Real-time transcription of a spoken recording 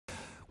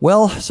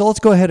Well, so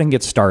let's go ahead and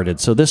get started.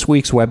 So this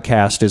week's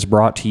webcast is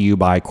brought to you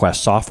by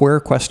Quest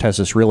Software. Quest has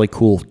this really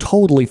cool,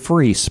 totally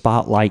free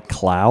Spotlight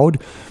Cloud.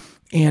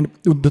 And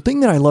the thing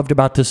that I loved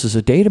about this as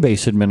a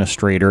database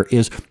administrator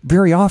is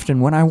very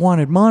often when I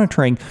wanted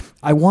monitoring,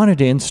 I wanted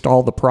to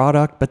install the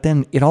product, but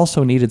then it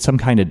also needed some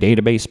kind of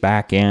database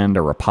backend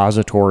or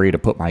repository to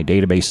put my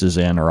databases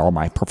in or all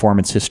my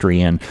performance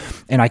history in.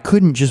 And I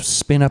couldn't just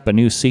spin up a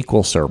new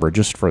SQL server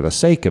just for the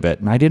sake of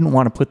it. And I didn't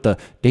want to put the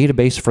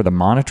database for the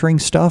monitoring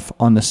stuff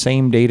on the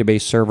same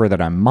database server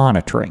that I'm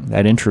monitoring.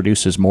 That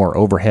introduces more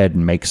overhead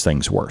and makes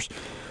things worse.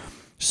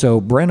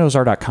 So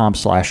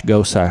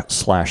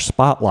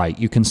brentozar.com/go/spotlight,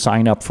 you can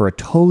sign up for a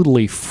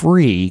totally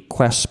free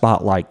Quest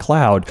Spotlight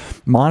Cloud,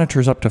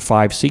 monitors up to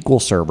 5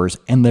 SQL servers,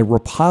 and the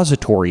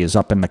repository is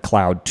up in the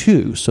cloud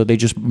too. So they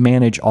just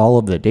manage all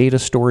of the data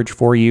storage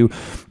for you.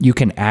 You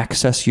can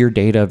access your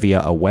data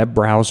via a web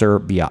browser,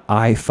 via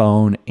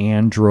iPhone,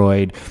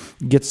 Android.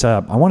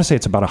 I want to say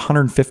it's about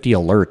 150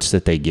 alerts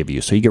that they give you.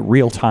 So you get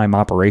real-time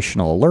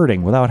operational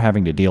alerting without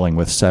having to dealing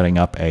with setting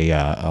up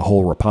a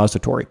whole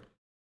repository.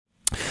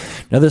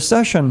 Now, this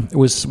session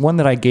was one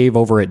that I gave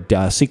over at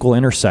SQL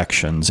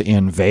Intersections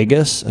in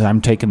Vegas. I'm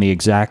taking the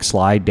exact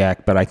slide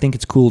deck, but I think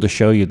it's cool to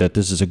show you that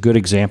this is a good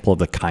example of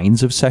the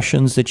kinds of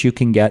sessions that you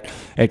can get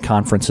at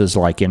conferences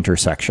like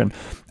Intersection.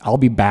 I'll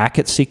be back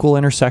at SQL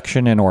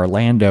Intersection in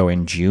Orlando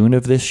in June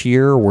of this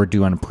year. We're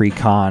doing a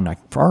pre-con. I've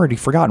already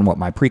forgotten what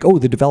my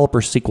the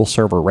Developer SQL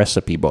Server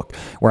Recipe Book,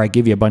 where I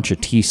give you a bunch of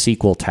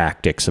T-SQL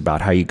tactics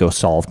about how you go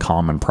solve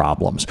common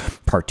problems.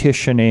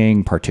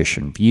 Partitioning,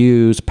 partition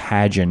views,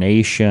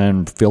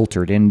 pagination,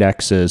 filtered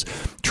indexes,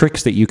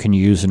 tricks that you can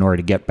use in order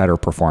to get better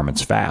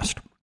performance fast.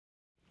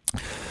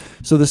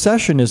 So the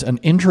session is an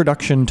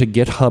introduction to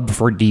GitHub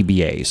for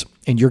DBAs.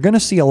 And you're going to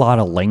see a lot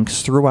of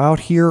links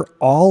throughout here.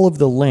 All of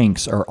the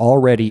links are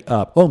already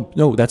up. Oh,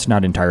 no, that's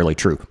not entirely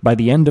true. By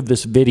the end of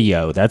this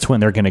video, that's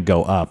when they're going to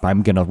go up.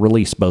 I'm going to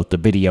release both the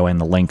video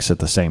and the links at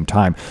the same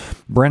time.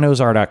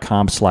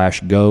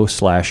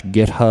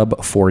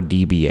 brentozar.com/go/GitHub for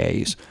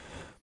DBAs.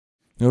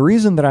 The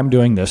reason that I'm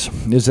doing this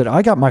is that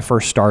I got my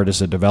first start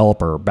as a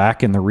developer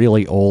back in the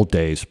really old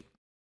days.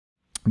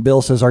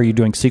 Bill says, are you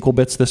doing SQL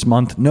Bits this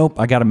month? Nope,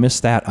 I got to miss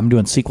that. I'm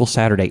doing SQL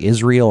Saturday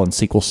Israel and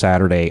SQL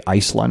Saturday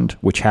Iceland,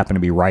 which happen to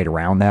be right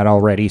around that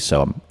already,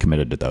 so I'm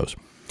committed to those.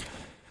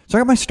 So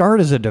I got my start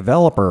as a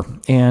developer,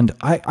 and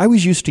I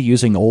was used to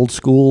using old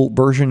school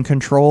version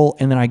control,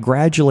 and then I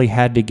gradually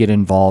had to get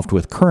involved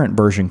with current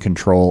version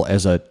control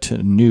as a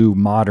new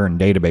modern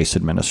database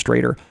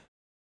administrator.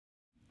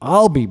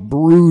 I'll be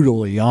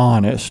brutally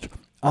honest.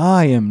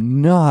 I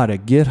am not a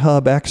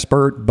GitHub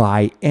expert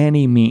by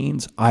any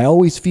means. I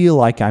always feel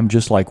like I'm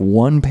just like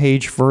one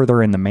page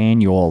further in the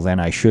manual than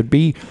I should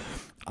be.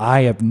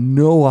 I have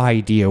no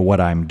idea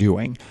what I'm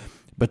doing.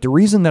 But the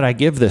reason that I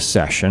give this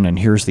session, and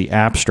here's the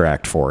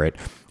abstract for it,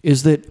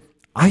 is that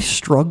I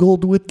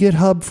struggled with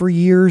GitHub for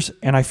years,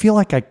 and I feel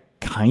like I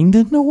kind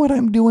of know what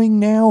I'm doing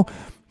now.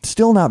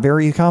 Still not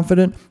very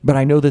confident, but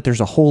I know that there's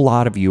a whole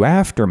lot of you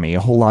after me, a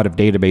whole lot of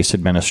database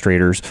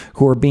administrators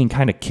who are being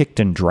kind of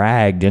kicked and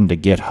dragged into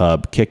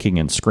GitHub, kicking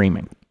and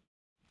screaming.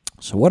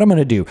 So what I'm going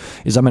to do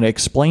is I'm going to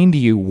explain to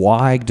you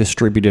why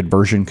distributed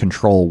version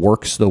control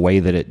works the way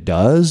that it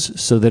does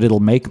so that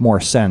it'll make more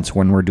sense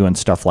when we're doing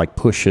stuff like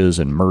pushes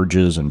and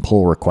merges and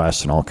pull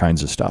requests and all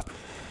kinds of stuff.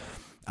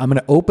 I'm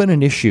going to open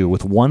an issue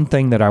with one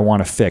thing that I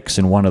want to fix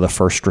in one of the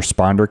first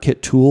responder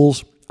kit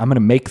tools. I'm going to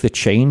make the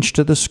change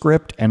to the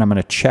script, and I'm going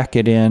to check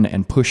it in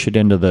and push it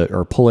into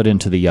pull it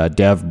into the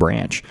dev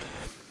branch.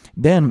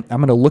 Then I'm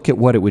going to look at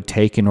what it would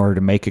take in order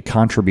to make a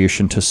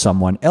contribution to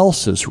someone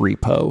else's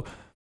repo.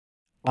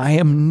 I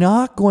am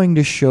not going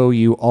to show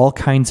you all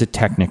kinds of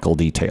technical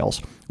details.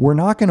 We're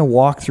not going to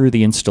walk through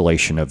the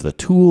installation of the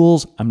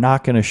tools. I'm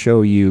not going to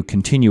show you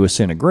continuous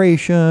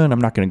integration. I'm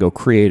not going to go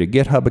create a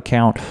GitHub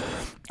account.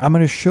 I'm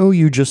going to show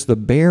you just the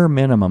bare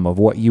minimum of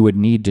what you would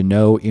need to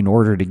know in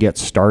order to get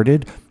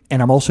started.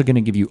 And I'm also going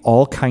to give you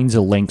all kinds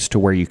of links to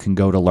where you can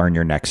go to learn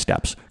your next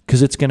steps,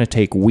 because it's going to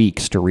take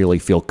weeks to really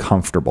feel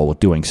comfortable with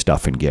doing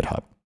stuff in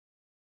GitHub.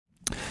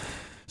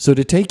 So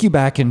to take you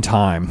back in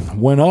time,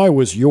 when I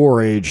was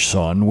your age,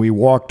 son, we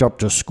walked up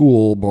to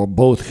school,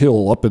 both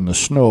hill up in the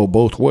snow,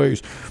 both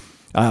ways.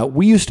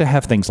 We used to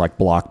have things like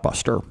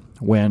Blockbuster.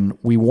 When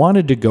we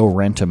wanted to go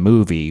rent a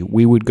movie,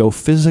 we would go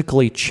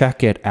physically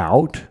check it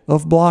out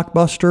of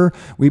Blockbuster.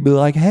 We'd be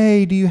like,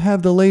 hey, do you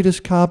have the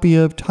latest copy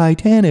of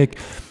Titanic?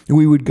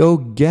 We would go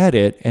get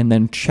it and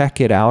then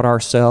check it out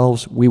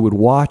ourselves. We would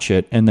watch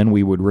it and then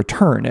we would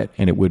return it,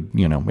 and it would,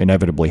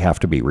 inevitably have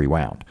to be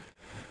rewound.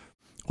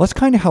 Well, that's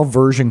kind of how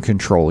version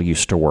control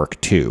used to work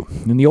too.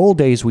 In the old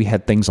days, we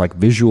had things like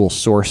Visual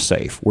Source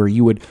Safe, where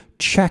you would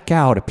check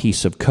out a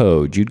piece of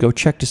code. You'd go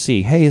check to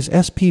see, hey, is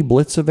SP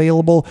Blitz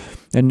available?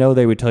 And no,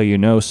 they would tell you,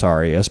 no,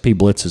 sorry, SP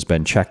Blitz has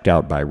been checked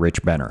out by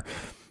Rich Benner.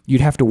 You'd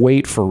have to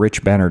wait for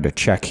Rich Benner to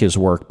check his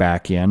work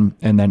back in,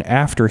 and then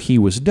after he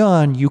was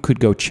done, you could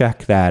go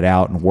check that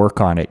out and work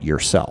on it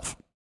yourself.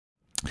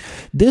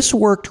 This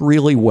worked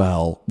really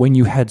well when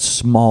you had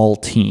small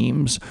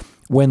teams.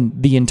 when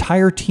the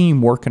entire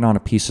team working on a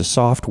piece of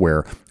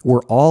software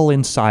were all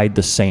inside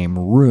the same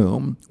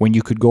room, when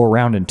you could go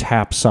around and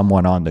tap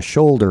someone on the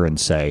shoulder and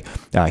say,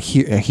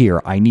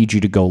 here, I need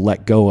you to go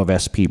let go of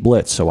SP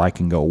Blitz so I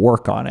can go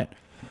work on it.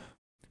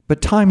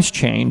 But times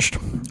changed.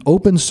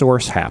 Open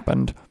source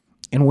happened.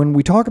 And when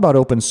we talk about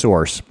open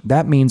source,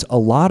 that means a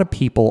lot of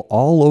people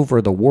all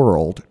over the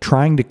world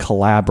trying to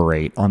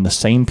collaborate on the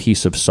same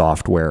piece of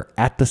software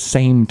at the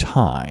same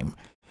time.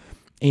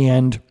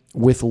 And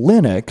with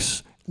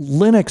Linux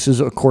is,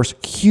 of course,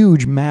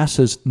 huge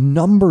masses,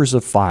 numbers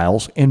of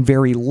files, and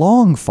very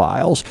long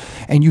files.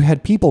 And you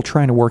had people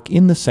trying to work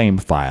in the same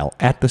file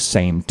at the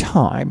same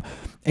time.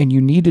 And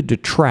you needed to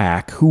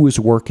track who was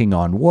working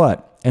on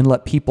what and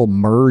let people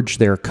merge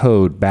their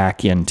code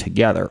back in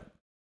together.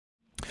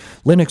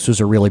 Linux was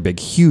a really big,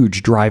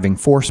 huge driving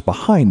force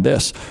behind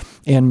this.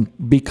 And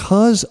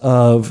because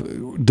of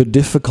the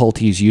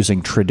difficulties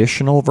using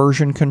traditional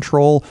version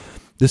control,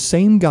 the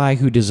same guy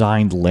who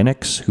designed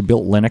Linux, who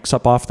built Linux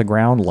up off the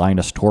ground,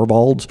 Linus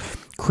Torvalds,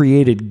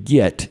 created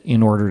Git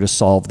in order to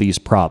solve these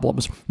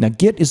problems. Now,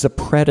 Git is a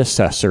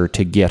predecessor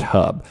to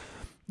GitHub.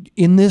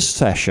 In this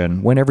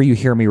session, whenever you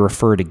hear me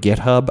refer to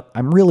GitHub,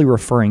 I'm really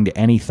referring to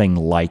anything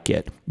like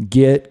it.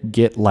 Git,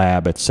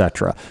 GitLab,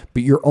 etc.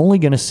 But you're only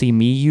going to see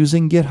me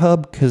using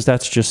GitHub because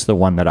that's just the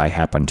one that I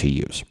happen to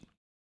use.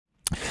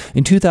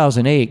 In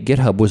 2008,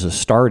 GitHub was a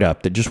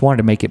startup that just wanted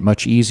to make it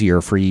much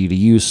easier for you to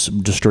use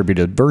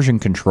distributed version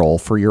control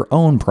for your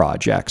own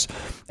projects.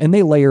 And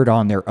they layered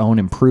on their own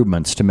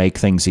improvements to make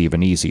things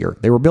even easier.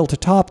 They were built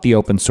atop the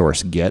open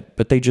source Git,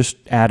 but they just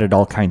added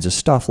all kinds of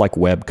stuff like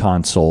web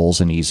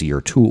consoles and easier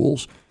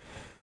tools.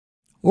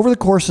 Over the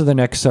course of the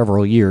next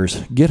several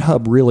years,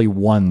 GitHub really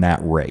won that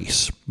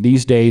race.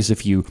 These days,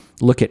 if you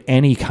look at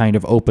any kind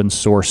of open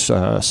source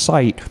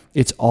site,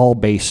 it's all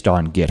based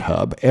on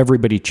GitHub.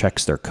 Everybody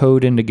checks their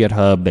code into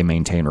GitHub. They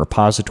maintain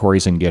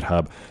repositories in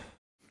GitHub.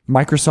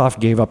 Microsoft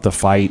gave up the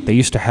fight. They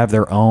used to have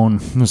their own,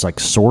 it was like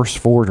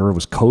SourceForge, or it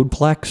was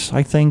Codeplex,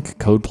 I think,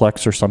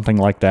 Codeplex or something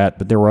like that.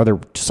 But there were other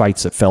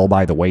sites that fell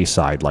by the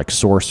wayside, like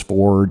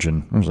SourceForge,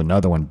 and there was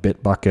another one,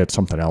 Bitbucket,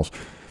 something else.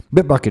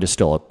 Bitbucket is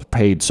still a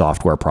paid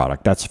software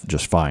product. That's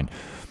just fine.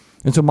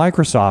 And so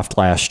Microsoft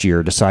last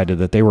year decided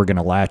that they were going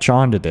to latch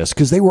on to this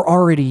because they were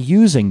already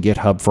using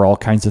GitHub for all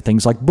kinds of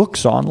things like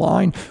books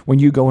online. When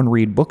you go and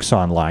read books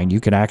online, you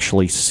can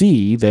actually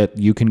see that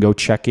you can go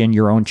check in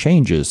your own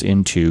changes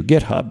into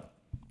GitHub.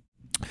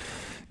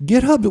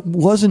 GitHub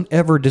wasn't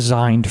ever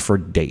designed for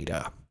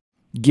data.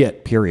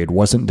 Git, period,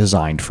 wasn't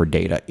designed for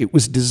data. It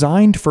was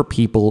designed for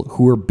people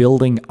who were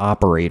building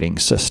operating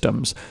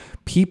systems.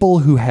 People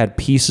who had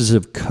pieces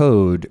of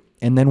code,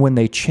 and then when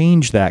they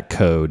changed that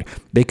code,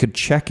 they could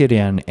check it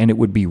in and it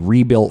would be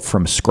rebuilt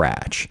from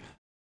scratch.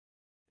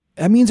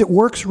 That means it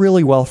works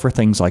really well for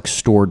things like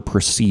stored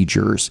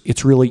procedures.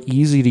 It's really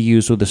easy to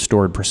use with a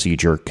stored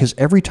procedure because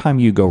every time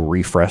you go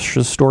refresh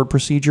a stored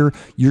procedure,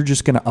 you're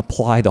just going to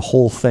apply the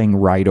whole thing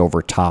right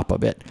over top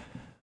of it.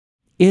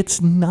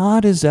 It's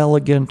not as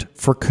elegant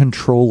for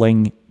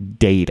controlling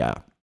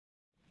data.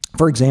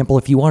 For example,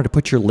 if you wanted to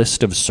put your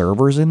list of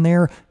servers in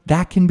there,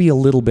 that can be a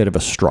little bit of a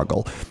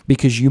struggle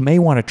because you may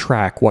want to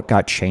track what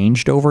got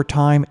changed over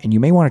time and you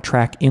may want to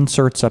track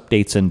inserts,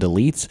 updates, and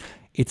deletes.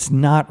 It's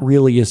not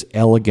really as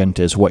elegant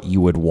as what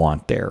you would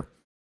want there.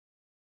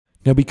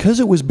 Now, because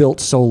it was built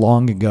so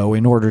long ago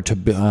in order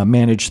to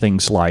manage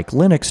things like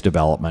Linux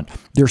development,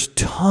 there's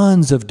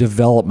tons of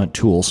development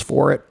tools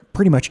for it.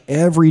 Pretty much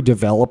every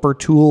developer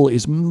tool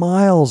is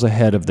miles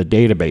ahead of the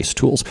database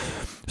tools.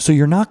 So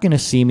you're not going to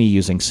see me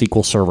using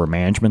SQL Server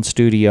Management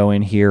Studio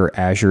in here,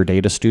 Azure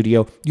Data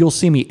Studio. You'll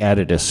see me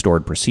edit a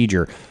stored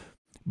procedure.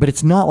 But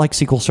it's not like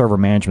SQL Server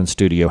Management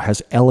Studio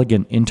has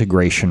elegant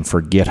integration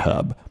for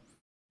GitHub.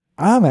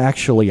 I'm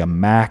actually a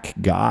Mac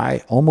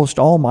guy. Almost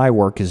all my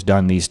work is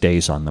done these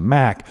days on the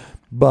Mac.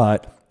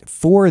 But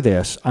for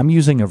this, I'm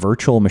using a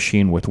virtual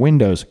machine with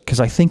Windows because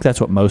I think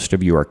that's what most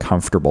of you are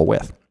comfortable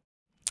with.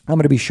 I'm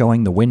going to be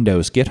showing the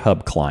Windows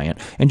GitHub client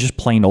and just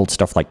plain old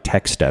stuff like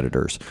text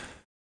editors.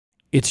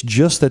 It's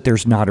just that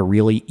there's not a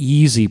really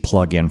easy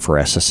plugin for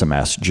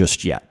SSMS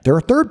just yet. There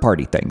are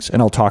third-party things,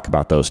 and I'll talk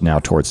about those now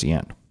towards the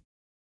end.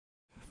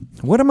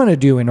 What I'm going to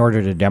do in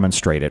order to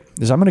demonstrate it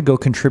is I'm going to go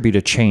contribute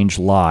a change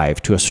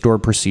live to a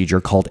stored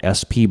procedure called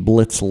SP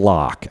Blitz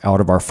Lock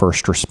out of our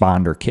first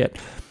responder kit.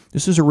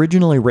 This is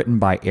originally written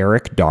by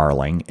Eric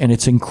Darling, and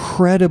it's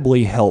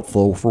incredibly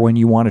helpful for when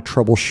you want to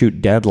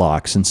troubleshoot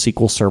deadlocks in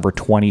SQL Server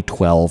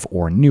 2012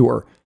 or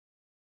newer.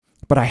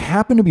 But I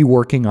happen to be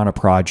working on a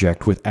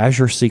project with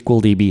Azure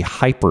SQL DB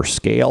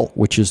Hyperscale,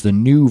 which is the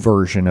new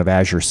version of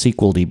Azure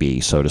SQL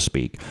DB, so to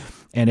speak.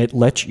 And it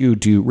lets you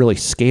really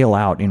scale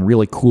out in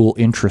really cool,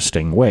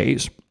 interesting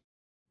ways.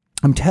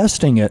 I'm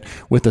testing it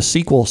with a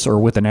SQL or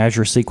with an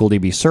Azure SQL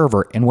DB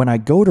server, and when I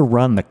go to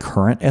run the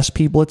current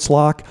SP Blitz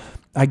lock,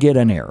 I get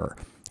an error.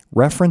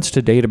 Reference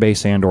to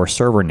database and/or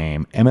server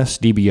name,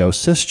 MSDBO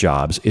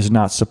sysjobs, is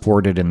not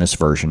supported in this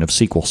version of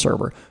SQL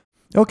Server.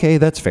 Okay,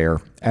 that's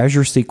fair.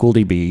 Azure SQL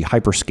DB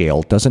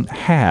Hyperscale doesn't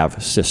have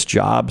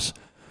sysjobs.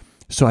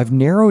 So I've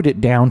narrowed it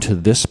down to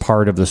this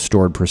part of the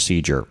stored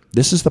procedure.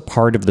 This is the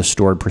part of the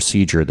stored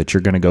procedure that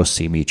you're going to go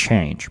see me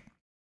change.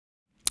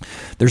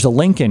 There's a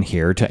link in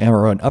here to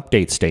an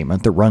update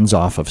statement that runs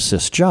off of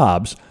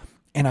sysjobs,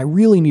 and I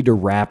really need to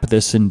wrap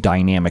this in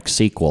dynamic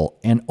SQL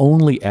and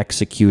only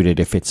execute it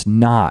if it's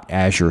not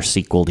Azure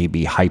SQL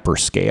DB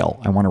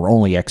hyperscale. I want to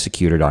only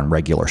execute it on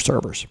regular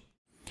servers.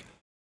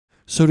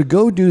 So to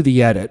go do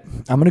the edit,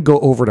 I'm going to go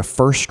over to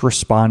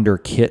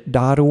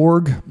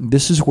firstresponderkit.org.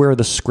 This is where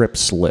the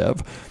scripts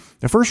live.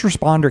 The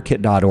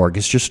firstresponderkit.org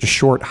is just a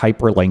short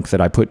hyperlink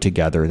that I put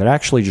together that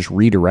actually just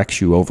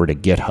redirects you over to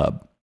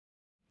GitHub.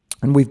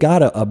 And we've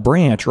got a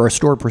branch or a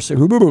stored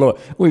procedure.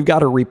 We've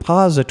got a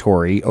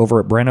repository over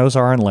at Brent,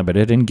 Ozar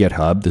Unlimited in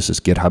GitHub. This is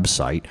GitHub's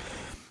site,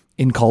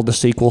 called the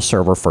SQL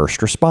Server First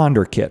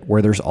Responder Kit,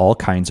 where there's all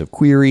kinds of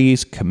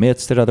queries,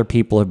 commits that other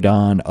people have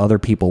done, other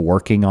people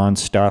working on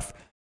stuff.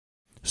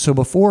 So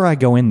before I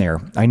go in there,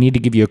 I need to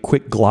give you a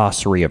quick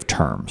glossary of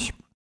terms.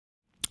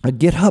 A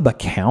GitHub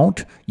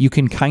account you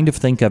can kind of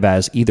think of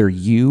as either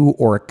you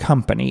or a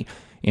company.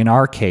 In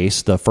our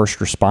case, the First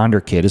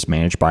Responder Kit is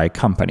managed by a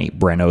company,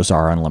 Brent,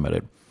 Ozar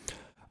Unlimited.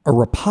 A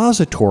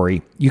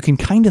repository you can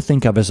kind of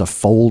think of as a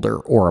folder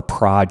or a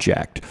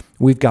project.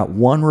 We've got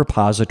one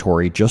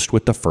repository just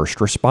with the First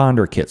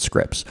Responder Kit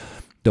scripts.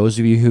 Those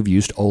of you who've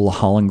used Ola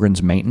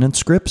Hollengren's maintenance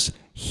scripts,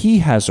 he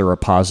has a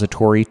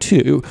repository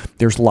too.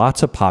 There's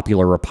lots of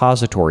popular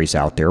repositories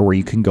out there where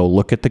you can go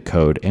look at the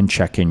code and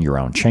check in your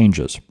own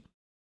changes.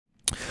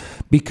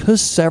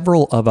 Because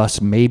several of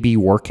us may be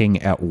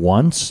working at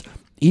once,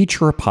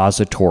 each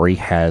repository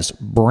has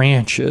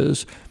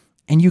branches,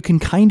 and you can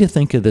kind of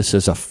think of this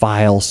as a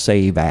file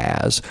save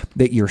as,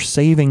 that you're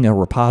saving a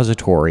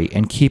repository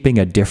and keeping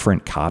a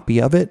different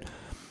copy of it.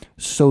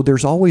 So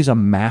there's always a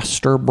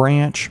master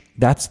branch.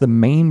 That's the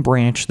main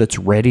branch that's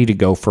ready to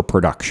go for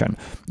production.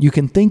 You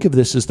can think of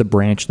this as the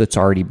branch that's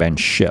already been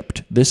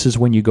shipped. This is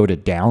when you go to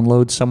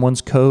download someone's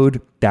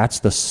code.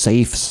 That's the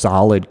safe,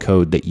 solid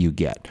code that you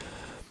get.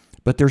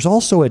 But there's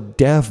also a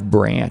dev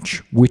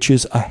branch, which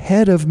is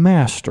ahead of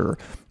master.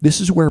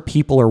 This is where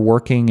people are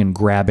working and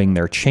grabbing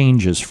their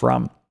changes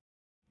from.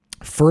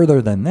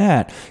 Further than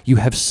that, you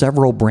have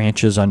several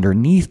branches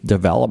underneath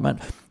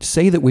development.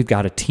 Say that we've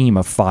got a team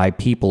of 5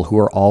 people who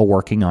are all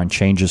working on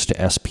changes to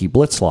SP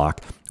Blitzlock.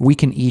 We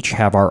can each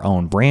have our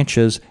own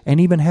branches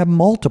and even have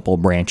multiple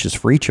branches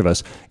for each of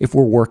us if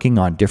we're working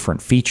on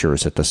different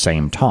features at the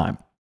same time.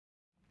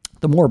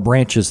 The more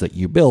branches that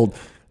you build,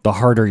 the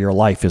harder your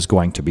life is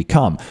going to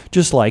become.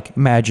 Just like,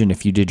 imagine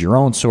if you did your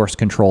own source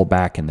control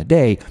back in the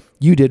day,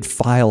 you did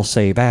file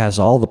save as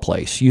all the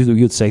place.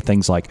 You'd say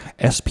things like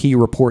SP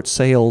report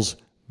sales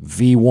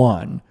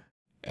V1,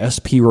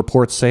 SP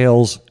report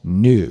sales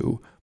new,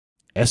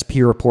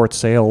 SP report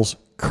sales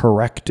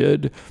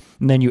corrected.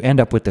 And then you end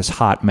up with this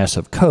hot mess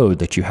of code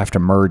that you have to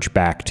merge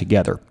back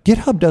together.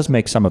 GitHub does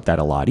make some of that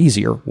a lot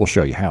easier. We'll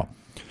show you how.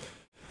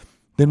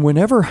 Then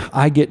whenever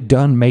I get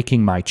done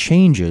making my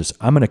changes,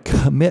 I'm going to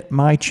commit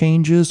my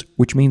changes,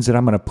 which means that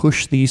I'm going to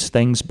push these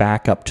things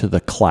back up to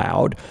the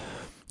cloud.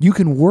 You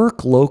can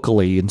work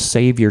locally and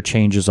save your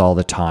changes all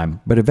the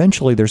time, but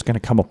eventually there's going to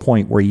come a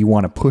point where you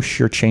want to push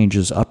your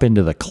changes up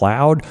into the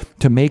cloud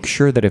to make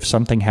sure that if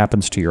something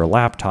happens to your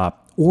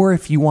laptop, or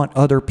if you want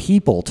other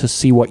people to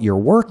see what you're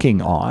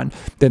working on,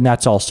 then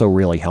that's also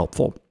really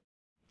helpful.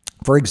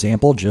 For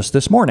example, just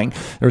this morning,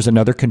 there was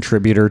another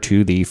contributor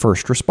to the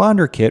First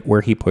Responder Kit where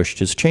he pushed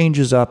his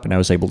changes up, and I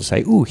was able to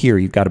say, ooh, here,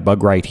 you've got a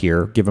bug right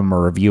here, give him a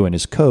review in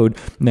his code,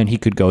 and then he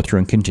could go through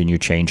and continue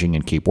changing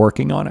and keep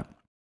working on it.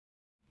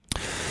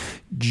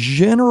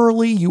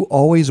 Generally, you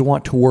always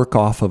want to work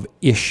off of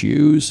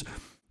issues.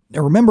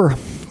 Now remember,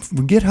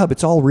 GitHub,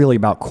 it's all really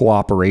about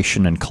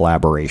cooperation and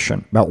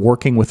collaboration, about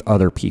working with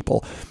other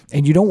people.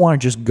 And you don't want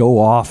to just go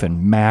off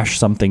and mash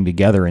something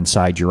together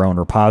inside your own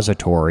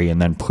repository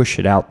and then push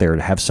it out there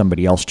to have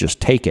somebody else just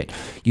take it.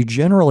 You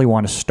generally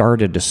want to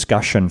start a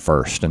discussion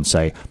first and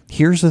say,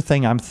 here's the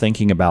thing I'm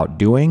thinking about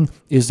doing.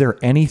 Is there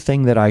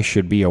anything that I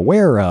should be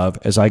aware of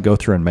as I go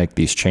through and make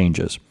these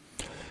changes?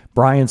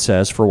 Brian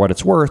says, for what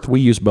it's worth,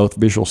 we use both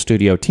Visual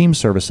Studio Team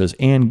Services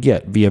and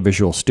Git via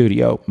Visual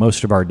Studio.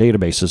 Most of our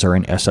databases are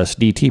in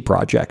SSDT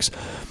projects.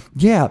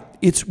 Yeah,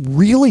 it's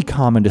really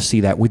common to see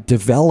that with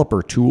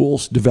developer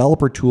tools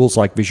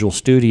like Visual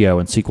Studio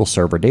and SQL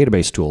Server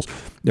database tools.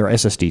 They're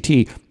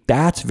SSDT.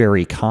 That's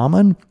very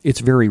common. It's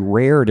very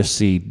rare to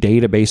see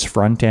database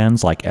front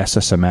ends like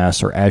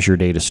SSMS or Azure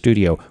Data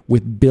Studio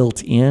with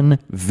built-in,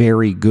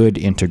 very good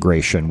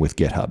integration with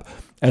GitHub,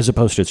 as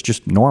opposed to it's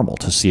just normal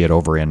to see it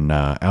over in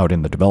out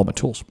in the development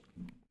tools.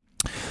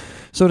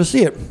 So to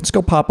see it, let's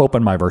go pop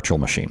open my virtual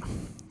machine.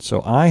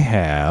 So I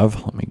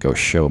have, let me go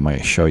show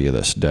you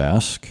this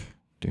desk.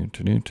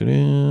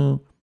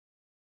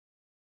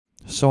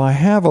 So I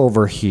have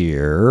over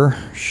here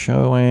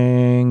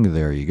showing,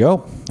 there you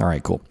go. All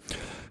right, cool.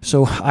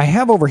 So I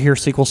have over here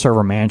SQL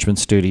Server Management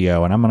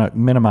Studio, and I'm going to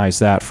minimize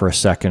that for a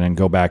second and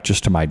go back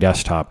just to my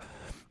desktop.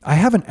 I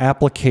have an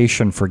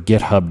application for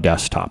GitHub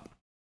Desktop.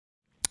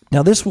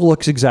 Now this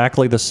looks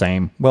exactly the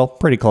same, well,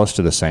 pretty close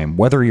to the same,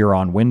 whether you're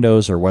on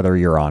Windows or whether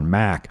you're on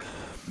Mac.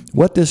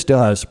 What this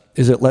does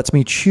is it lets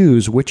me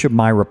choose which of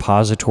my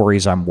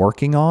repositories I'm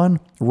working on.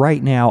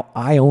 Right now,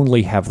 I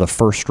only have the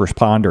first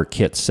responder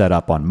kit set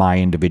up on my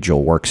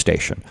individual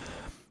workstation.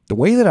 The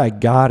way that I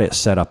got it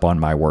set up on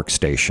my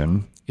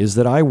workstation is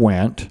that I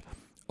went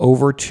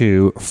over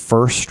to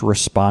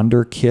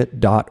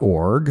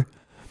firstresponderkit.org,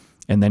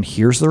 and then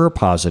here's the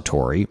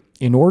repository.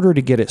 In order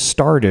to get it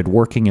started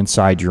working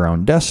inside your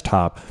own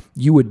desktop,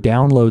 you would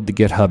download the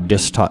GitHub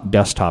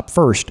desktop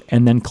first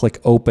and then click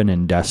Open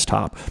in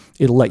Desktop.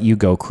 It'll let you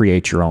go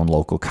create your own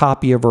local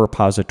copy of a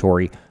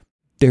repository.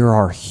 There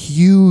are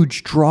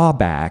huge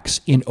drawbacks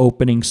in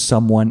opening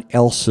someone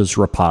else's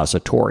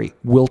repository.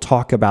 We'll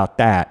talk about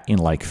that in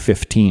like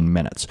 15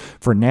 minutes.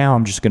 For now,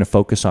 I'm just going to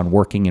focus on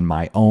working in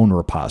my own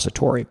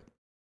repository.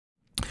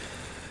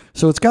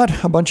 So it's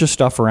got a bunch of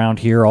stuff around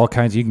here, all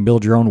kinds. You can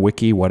build your own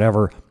wiki,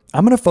 whatever.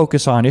 I'm going to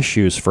focus on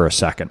issues for a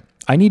second.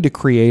 I need to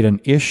create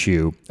an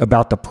issue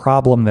about the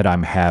problem that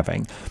I'm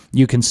having.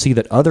 You can see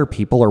that other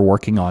people are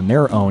working on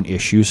their own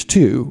issues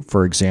too.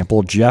 For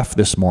example, Jeff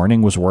this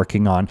morning was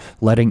working on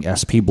letting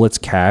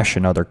SPBlitz cache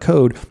and other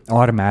code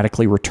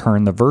automatically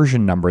return the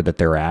version number that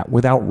they're at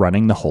without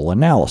running the whole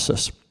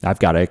analysis. I've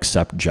got to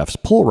accept Jeff's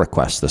pull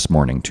request this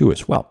morning too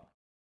as well.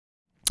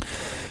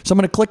 So I'm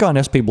going to click on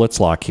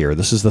SPBlitzlock here.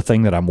 This is the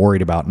thing that I'm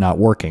worried about not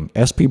working.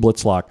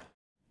 SPBlitzlock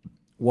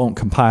won't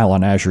compile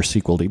on Azure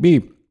SQL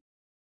DB.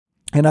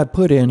 And I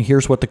put in,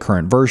 here's what the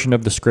current version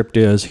of the script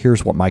is,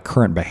 here's what my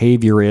current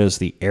behavior is,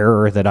 the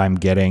error that I'm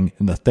getting,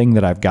 and the thing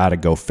that I've got to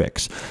go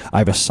fix.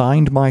 I've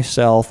assigned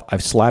myself,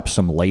 I've slapped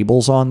some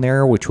labels on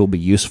there, which will be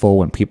useful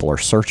when people are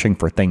searching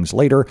for things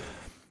later.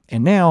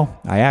 And now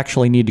I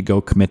actually need to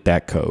go commit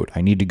that code.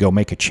 I need to go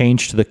make a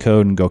change to the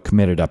code and go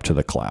commit it up to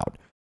the cloud.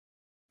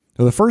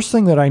 So the first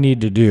thing that I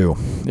need to do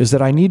is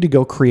that I need to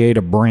go create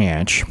a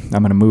branch. I'm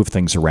going to move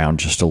things around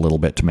just a little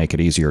bit to make it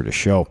easier to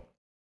show.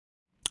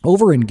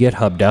 Over in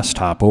GitHub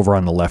Desktop, over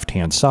on the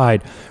left-hand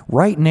side,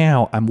 right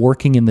now I'm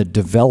working in the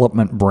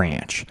development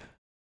branch.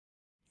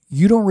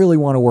 You don't really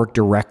want to work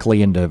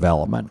directly in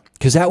development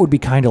because that would be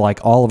kind of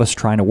like all of us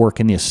trying to work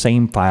in the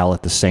same file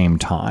at the same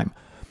time.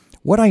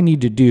 What I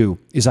need to do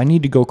is I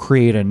need to go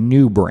create a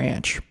new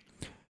branch.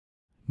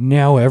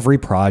 Now every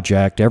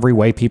project, every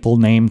way people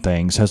name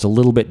things has a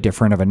little bit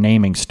different of a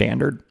naming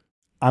standard.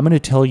 I'm going to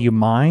tell you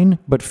mine,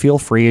 but feel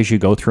free as you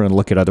go through and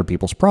look at other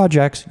people's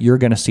projects, you're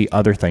going to see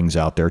other things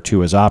out there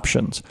too as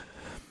options.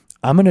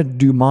 I'm going to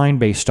do mine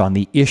based on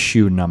the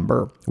issue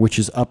number, which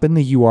is up in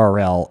the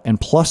URL,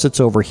 and plus it's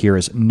over here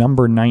is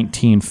number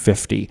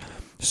 1950.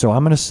 So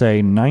I'm going to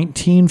say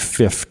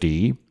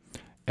 1950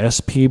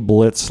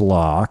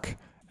 SPBlitzlock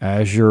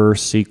Azure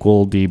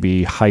SQL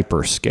DB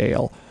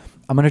Hyperscale.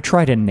 I'm going to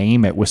try to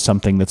name it with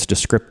something that's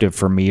descriptive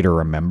for me to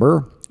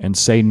remember and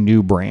say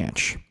new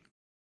branch.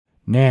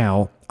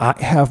 Now,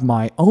 I have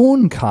my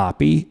own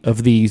copy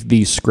of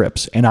these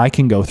scripts, and I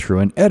can go through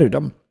and edit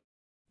them.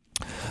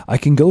 I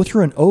can go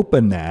through and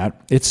open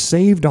that. It's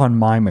saved on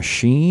my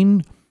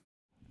machine.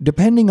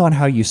 Depending on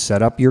how you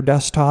set up your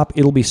desktop,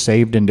 it'll be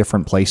saved in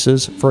different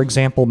places. For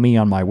example, me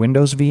on my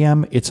Windows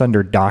VM, it's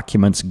under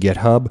Documents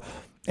GitHub,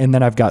 and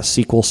then I've got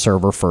SQL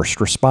Server First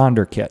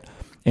Responder Kit.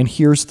 And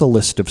here's the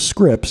list of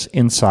scripts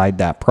inside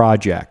that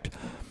project.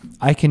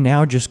 I can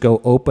now just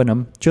go open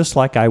them just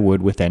like I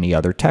would with any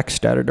other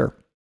text editor.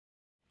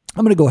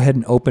 I'm going to go ahead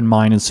and open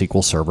mine in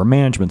SQL Server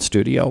Management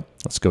Studio.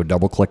 Let's go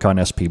double click on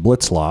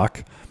SPBlitzlock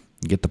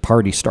and get the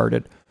party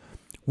started.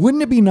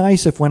 Wouldn't it be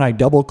nice if when I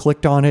double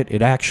clicked on it,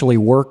 it actually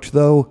worked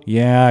though?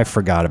 Yeah, I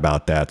forgot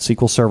about that.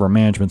 SQL Server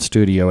Management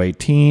Studio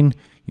 18,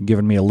 you're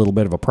giving me a little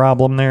bit of a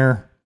problem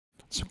there.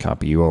 Let's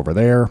copy you over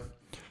there.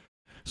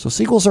 So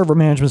SQL Server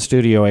Management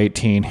Studio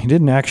 18, he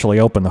didn't actually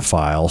open the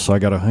file, so I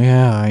gotta,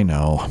 yeah, I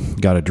know.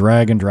 Gotta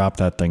drag and drop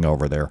that thing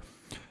over there.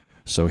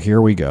 So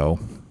here we go.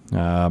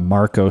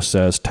 Marco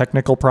says,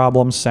 technical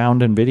problems,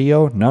 sound and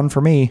video? None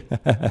for me.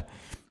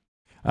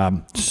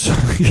 I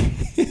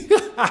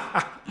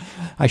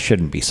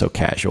shouldn't be so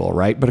casual,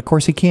 right? But of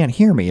course he can't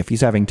hear me if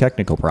he's having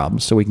technical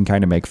problems, so we can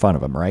kind of make fun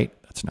of him, right?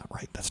 That's not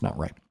right. That's not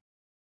right.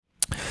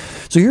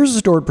 So here's the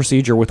stored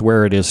procedure with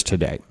where it is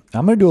today.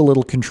 I'm going to do a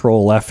little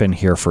Control F in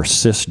here for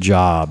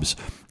sysjobs,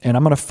 and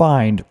I'm going to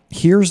find,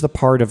 here's the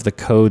part of the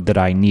code that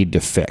I need to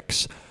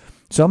fix.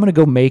 So I'm going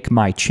to go make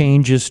my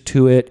changes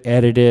to it,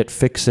 edit it,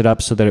 fix it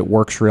up so that it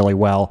works really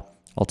well.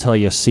 I'll tell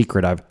you a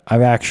secret,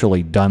 I've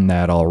actually done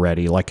that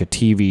already. Like a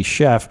TV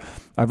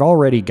chef, I've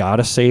already got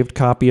a saved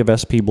copy of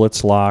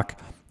SPBlitzlock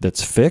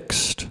that's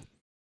fixed.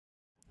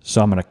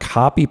 So I'm going to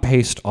copy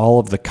paste all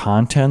of the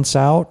contents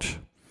out.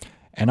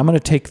 And I'm going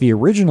to take the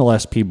original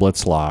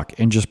SPBlitzlock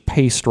and just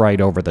paste right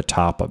over the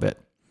top of it.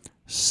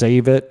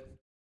 Save it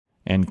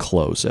and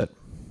close it.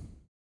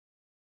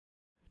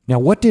 Now,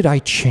 what did I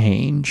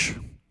change?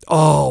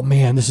 Oh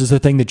man, this is the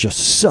thing that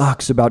just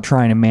sucks about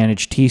trying to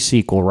manage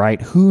T-SQL, right?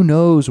 Who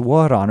knows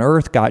what on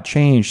earth got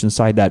changed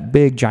inside that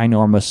big,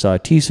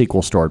 ginormous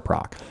T-SQL stored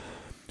proc?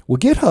 Well,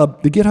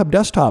 GitHub, the GitHub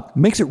desktop,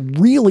 makes it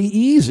really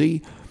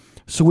easy.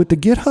 So with the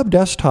GitHub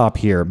desktop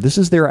here, this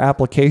is their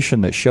application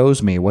that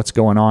shows me what's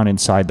going on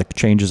inside the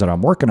changes that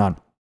I'm working on.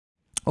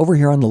 Over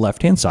here on the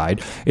left-hand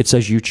side, it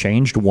says you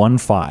changed one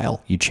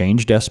file. You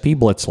changed SP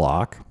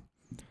Blitzlock.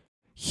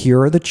 Here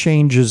are the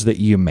changes that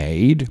you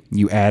made.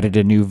 You added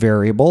a new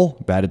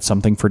variable, added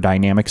something for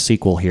dynamic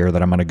SQL here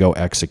that I'm going to go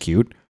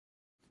execute.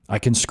 I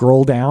can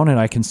scroll down and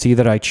I can see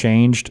that I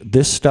changed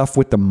this stuff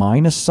with the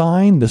minus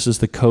sign. This is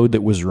the code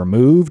that was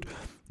removed.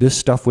 This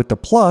stuff with the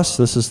plus,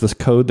 this is the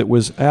code that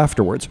was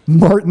afterwards.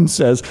 Martin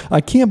says, I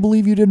can't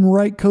believe you didn't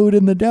write code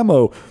in the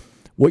demo.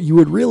 What you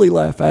would really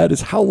laugh at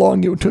is how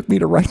long it took me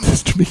to write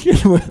this to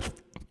begin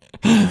with.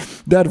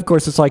 That, of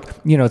course, it's like,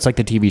 it's like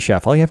the TV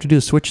chef. All you have to do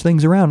is switch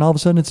things around, and all of a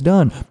sudden it's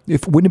done.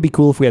 Wouldn't it be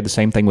cool if we had the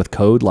same thing with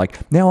code?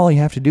 Like, now all you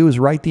have to do is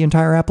write the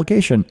entire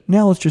application.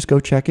 Now let's just go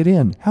check it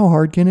in. How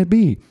hard can it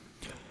be?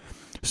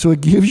 So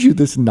it gives you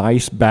this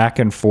nice back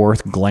and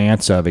forth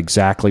glance of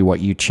exactly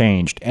what you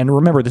changed. And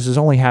remember, this is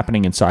only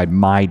happening inside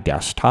my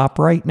desktop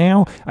right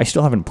now. I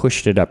still haven't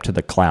pushed it up to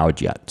the cloud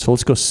yet. So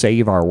let's go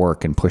save our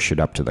work and push it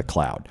up to the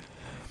cloud.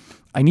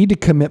 I need to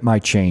commit my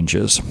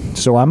changes.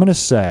 So I'm going to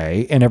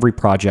say, and every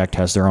project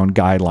has their own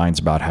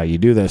guidelines about how you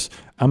do this.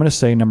 I'm going to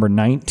say number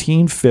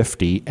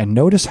 1950, and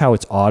notice how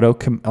it's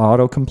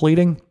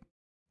auto-completing.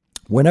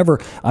 Whenever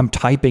I'm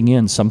typing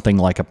in something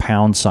like a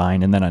pound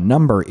sign and then a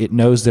number, it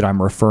knows that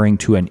I'm referring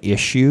to an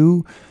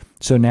issue.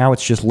 So now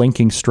it's just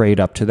linking straight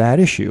up to that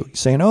issue,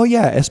 saying, oh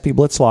yeah, SP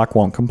Blitzlock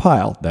won't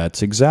compile.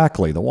 That's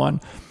exactly the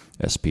one.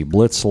 SP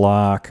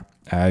Blitzlock,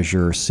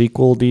 Azure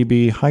SQL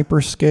DB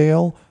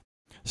Hyperscale,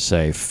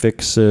 say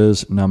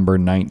fixes number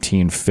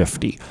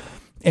 1950.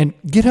 And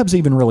GitHub's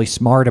even really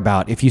smart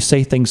about if you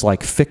say things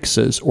like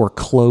fixes or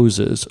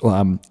closes,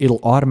 it'll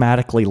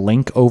automatically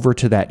link over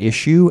to that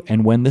issue.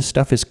 And when this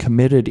stuff is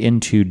committed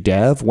into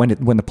dev, when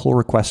the pull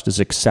request is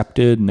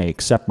accepted and they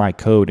accept my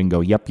code and go,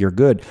 yep, you're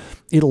good,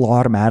 it'll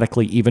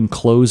automatically even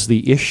close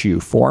the issue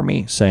for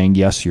me saying,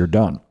 yes, you're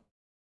done.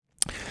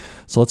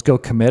 So let's go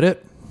commit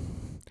it.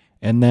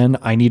 And then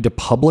I need to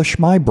publish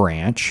my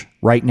branch.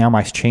 Right now,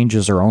 my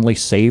changes are only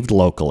saved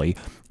locally.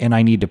 And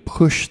I need to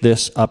push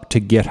this up to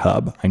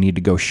GitHub. I need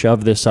to go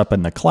shove this up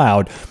in the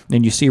cloud.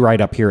 And you see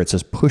right up here, it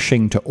says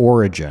pushing to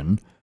origin.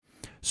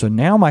 So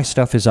now my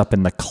stuff is up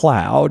in the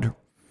cloud.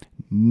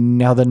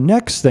 Now the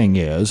next thing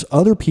is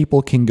other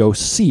people can go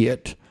see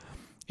it.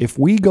 If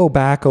we go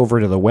back over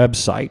to the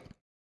website,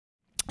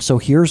 so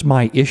here's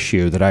my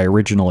issue that I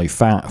originally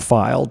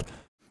filed.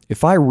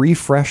 If I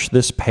refresh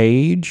this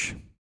page,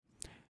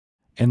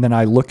 and then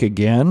I look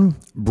again,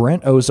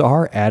 Brent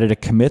Ozar added a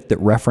commit that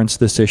referenced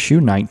this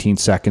issue 19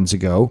 seconds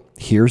ago.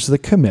 Here's the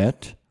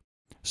commit.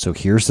 So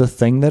here's the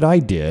thing that I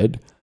did.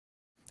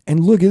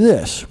 And look at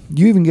this.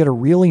 You even get a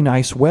really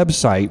nice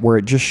website where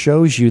it just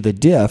shows you the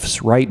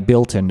diffs right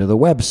built into the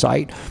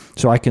website.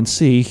 So I can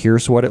see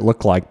here's what it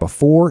looked like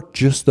before,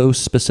 just those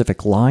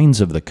specific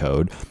lines of the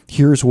code.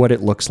 Here's what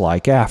it looks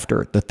like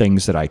after, the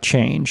things that I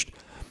changed.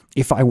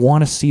 If I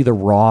want to see the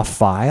raw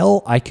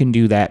file, I can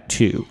do that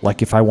too.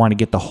 Like if I want to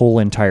get the whole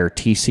entire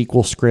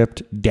T-SQL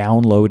script,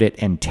 download it,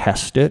 and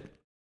test it.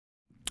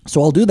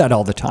 So I'll do that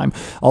all the time.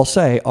 I'll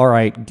say, all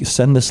right,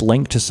 send this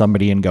link to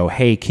somebody and go,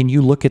 hey, can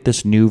you look at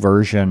this new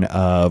version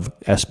of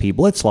SP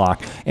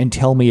Blitzlock and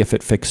tell me if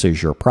it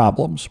fixes your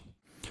problems?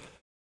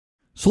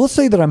 So let's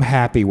say that I'm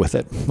happy with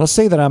it. Let's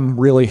say that I'm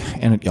really,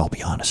 and I'll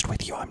be honest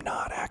with you, I'm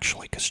not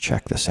actually, because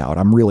check this out.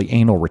 I'm really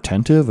anal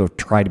retentive, or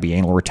try to be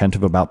anal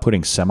retentive about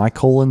putting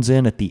semicolons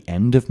in at the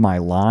end of my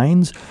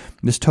lines.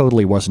 This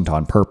totally wasn't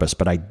on purpose,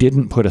 but I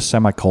didn't put a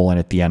semicolon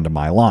at the end of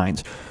my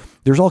lines.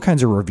 There's all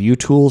kinds of review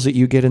tools that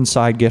you get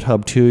inside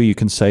GitHub too. You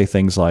can say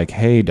things like,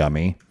 hey,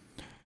 dummy,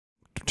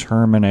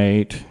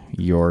 terminate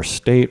your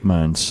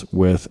statements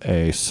with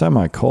a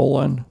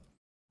semicolon.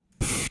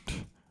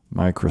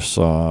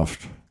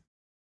 Microsoft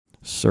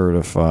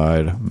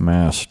certified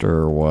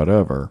master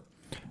whatever,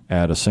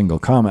 add a single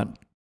comment.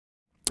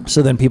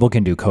 So then people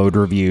can do code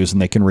reviews and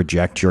they can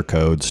reject your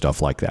code,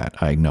 stuff like that.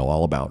 I know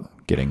all about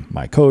getting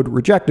my code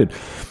rejected.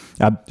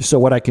 So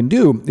what I can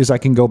do is I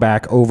can go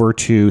back over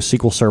to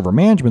SQL Server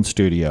Management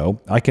Studio.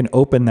 I can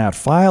open that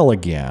file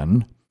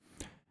again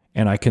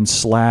and I can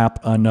slap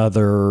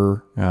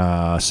another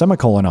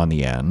semicolon on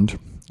the end.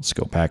 Let's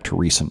go back to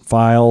recent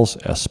files,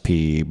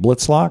 SP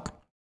Blitzlock.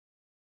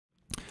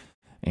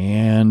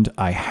 And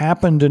I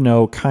happen to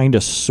know kind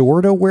of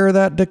sort of where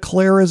that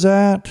declare is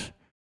at.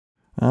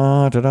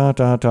 There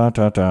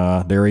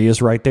he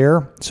is right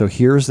there. So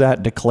here's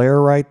that declare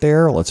right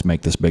there. Let's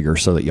make this bigger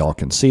so that y'all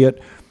can see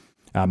it.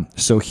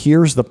 So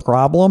here's the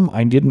problem.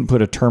 I didn't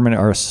put a terminal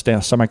or a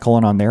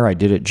semicolon on there. I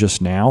did it just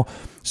now.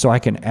 So I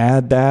can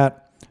add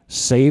that,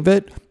 save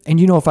it. And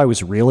you know, if I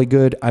was really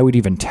good, I would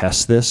even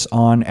test this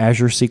on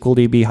Azure SQL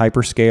DB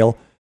Hyperscale.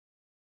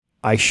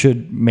 I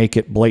should make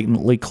it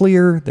blatantly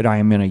clear that I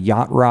am in a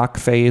yacht rock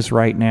phase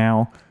right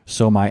now.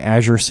 So my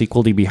Azure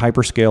SQL DB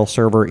Hyperscale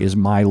server is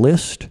my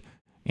list,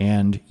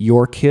 and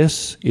your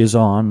KISS is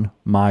on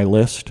my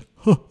list.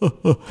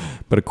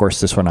 But of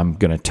course, this one I'm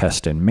going to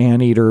test in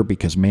Maneater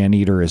because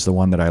Maneater is the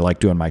one that I like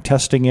doing my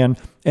testing in,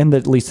 and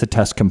at least the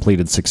test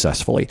completed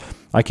successfully.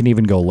 I can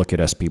even go look at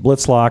SP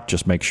Blitzlock,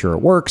 just make sure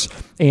it works.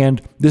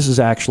 And this is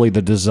actually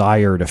the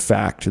desired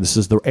effect. This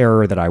is the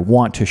error that I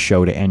want to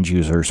show to end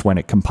users when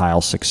it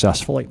compiles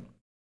successfully.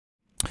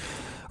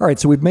 All right,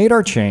 so we've made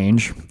our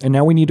change, and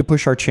now we need to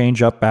push our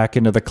change up back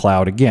into the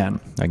cloud again.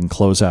 I can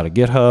close out of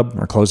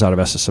GitHub or close out of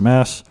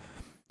SSMS,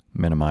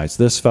 minimize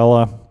this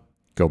fella,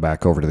 go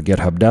back over to the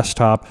GitHub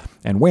desktop,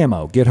 and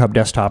whammo, GitHub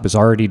desktop has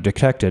already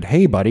detected,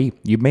 hey buddy,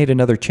 you've made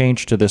another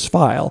change to this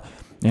file.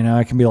 And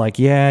I can be like,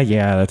 yeah,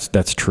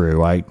 that's true.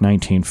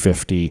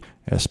 1950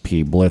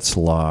 SP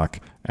Blitzlock,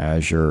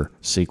 Azure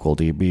SQL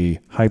DB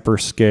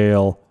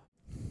hyperscale.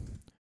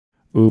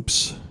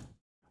 Oops,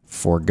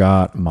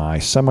 forgot my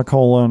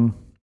semicolon.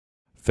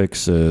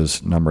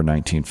 Fixes number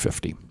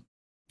 1950.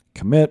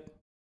 Commit,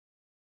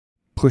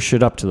 push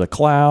it up to the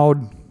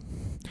cloud,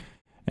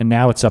 and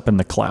now it's up in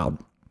the cloud.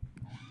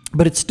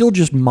 But it's still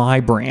just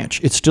my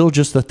branch. It's still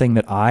just the thing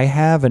that I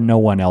have and no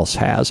one else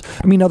has.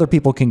 I mean, other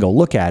people can go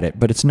look at it,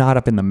 but it's not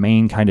up in the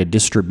main kind of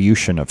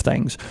distribution of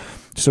things.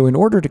 So in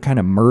order to kind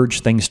of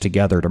merge things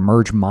together, to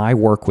merge my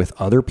work with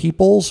other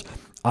people's,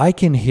 I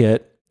can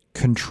hit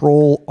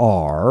Control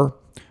R,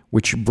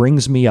 which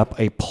brings me up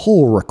a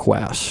pull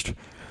request.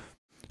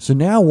 So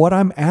now what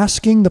I'm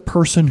asking the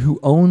person who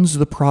owns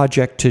the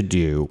project to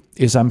do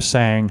is I'm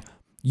saying,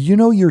 you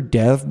know your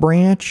dev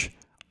branch?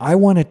 I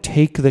want to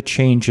take the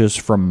changes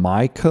from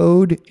my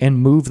code and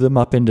move them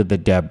up into the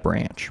dev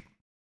branch.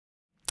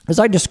 As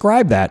I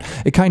describe that,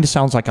 it kind of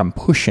sounds like I'm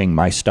pushing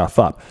my stuff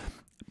up,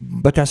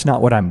 but that's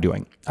not what I'm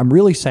doing. I'm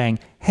really saying,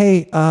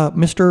 hey,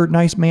 Mr.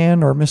 Nice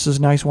Man or Mrs.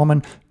 Nice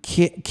Woman,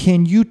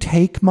 can you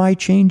take my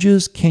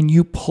changes? Can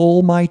you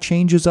pull my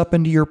changes up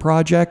into your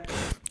project?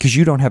 Because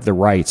you don't have the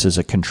rights as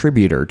a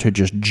contributor to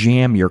just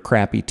jam your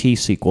crappy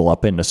T-SQL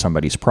up into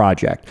somebody's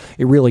project.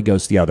 It really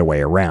goes the other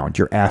way around.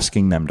 You're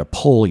asking them to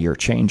pull your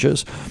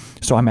changes.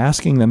 So I'm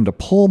asking them to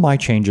pull my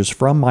changes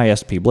from my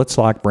SP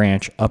Blitzlock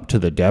branch up to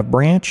the dev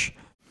branch.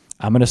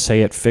 I'm going to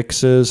say it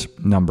fixes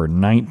number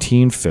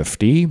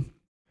 1950.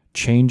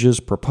 Changes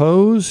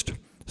proposed.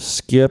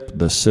 Skip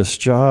the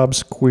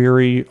sysjobs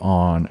query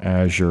on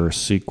Azure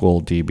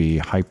SQL DB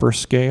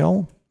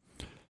hyperscale.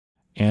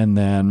 And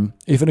then,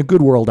 if in a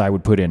good world, I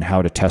would put in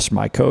how to test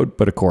my code,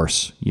 but of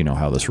course, you know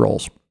how this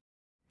rolls.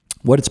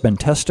 What it's been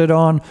tested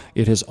on,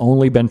 it has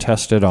only been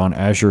tested on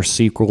Azure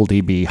SQL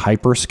DB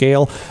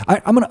hyperscale.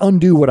 I'm going to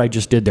undo what I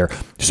just did there.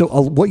 So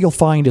what you'll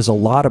find is a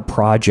lot of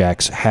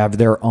projects have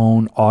their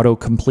own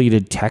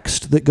auto-completed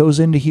text that goes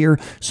into here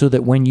so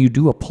that when you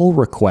do a pull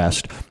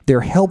request,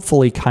 they're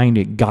helpfully kind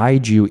of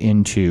guide you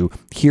into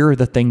here are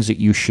the things that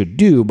you should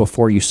do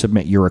before you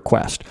submit your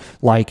request.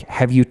 Like,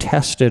 have you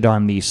tested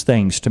on these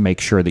things to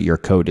make sure that your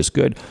code is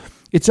good?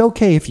 It's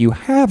okay if you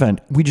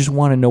haven't, we just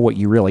want to know what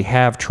you really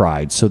have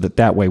tried so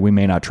that way we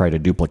may not try to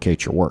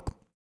duplicate your work.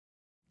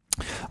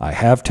 I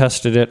have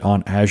tested it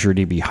on Azure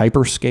DB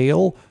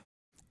Hyperscale,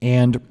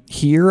 and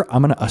here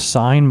I'm going to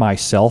assign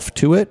myself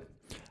to it.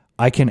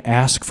 I can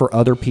ask for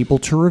other people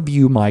to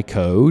review my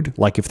code,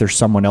 like if there's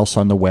someone else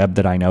on the web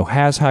that I know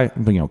has,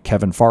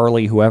 Kevin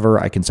Farley, whoever,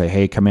 I can say,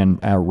 hey, come in,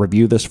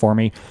 review this for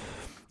me.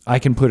 I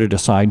can put it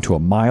assigned to a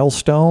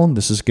milestone.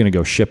 This is going to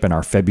go ship in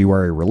our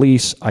February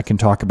release. I can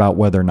talk about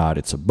whether or not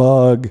it's a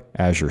bug,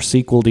 Azure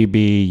SQL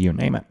DB, you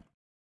name it.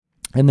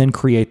 And then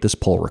create this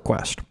pull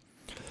request.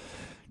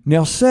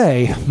 Now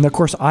and of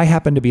course, I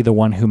happen to be the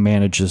one who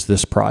manages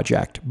this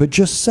project, but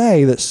just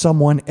say that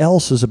someone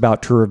else is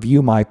about to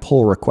review my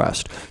pull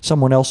request.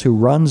 Someone else who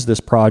runs this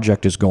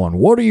project is going,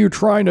 what are you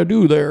trying to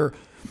do there?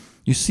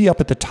 You see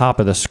up at the top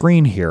of the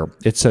screen here,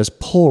 it says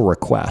pull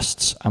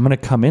requests. I'm going to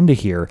come into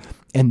here,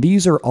 and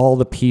these are all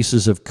the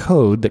pieces of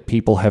code that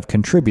people have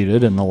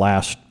contributed in the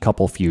last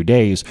few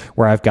days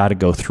where I've got to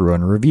go through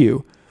and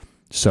review.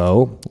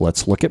 So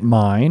let's look at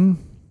mine.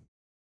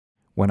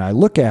 When I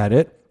look at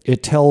it,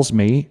 it tells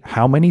me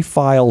how many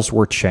files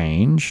were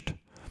changed,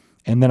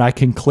 and then I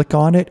can click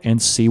on it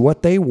and see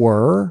what they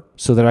were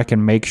so that I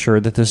can make sure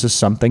that this is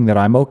something that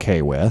I'm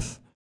okay with.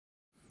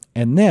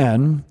 And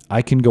then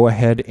I can go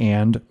ahead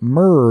and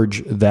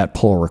merge that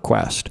pull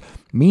request,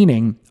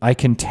 meaning I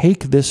can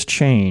take this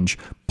change,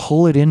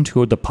 pull it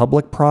into the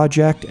public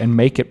project, and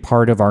make it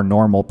part of our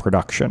normal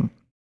production.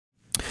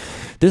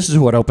 This is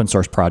what open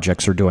source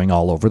projects are doing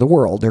all over the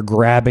world. They're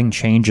grabbing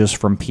changes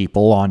from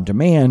people on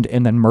demand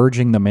and then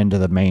merging them into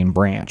the main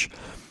branch.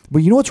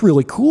 But you know what's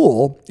really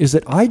cool is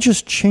that I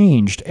just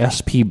changed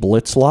SP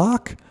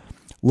Blitzlock.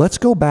 Let's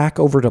go back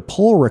over to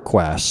pull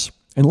requests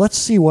and let's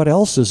see what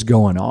else is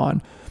going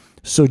on.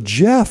 So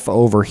Jeff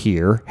over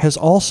here has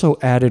also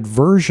added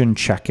version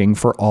checking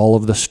for all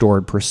of the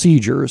stored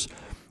procedures.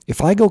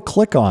 If I go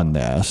click on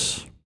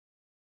this,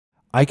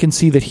 I can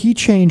see that he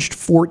changed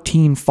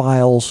 14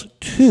 files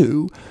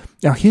too.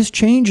 Now his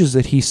changes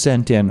that he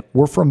sent in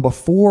were from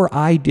before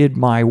I did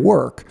my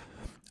work.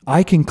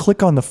 I can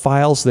click on the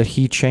files that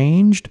he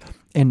changed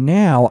And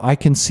now I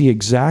can see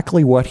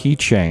exactly what he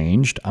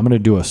changed. I'm going to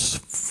do a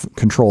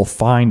control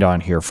find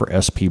on here for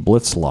SP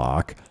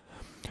Blitzlock.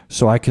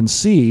 So I can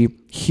see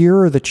here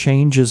are the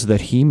changes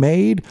that he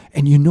made.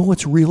 And you know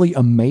what's really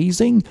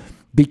amazing?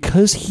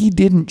 Because he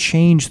didn't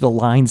change the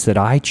lines that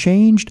I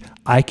changed,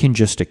 I can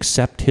just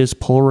accept his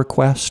pull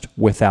request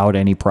without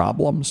any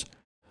problems.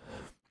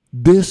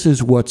 This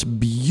is what's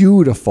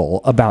beautiful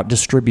about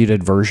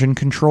distributed version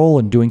control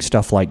and doing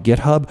stuff like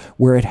GitHub,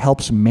 where it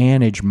helps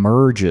manage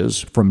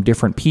merges from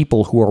different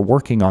people who are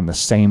working on the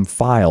same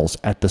files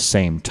at the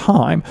same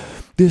time.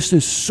 This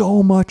is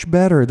so much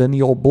better than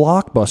the old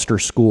Blockbuster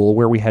school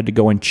where we had to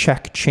go and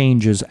check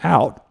changes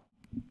out.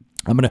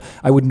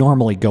 I would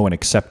normally go and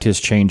accept his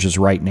changes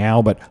right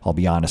now, but I'll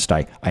be honest,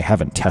 I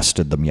haven't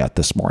tested them yet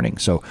this morning.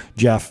 So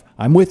Jeff,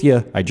 I'm with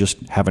you. I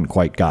just haven't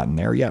quite gotten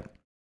there yet.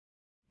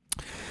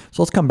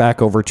 So let's come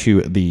back over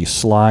to the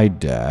slide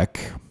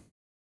deck.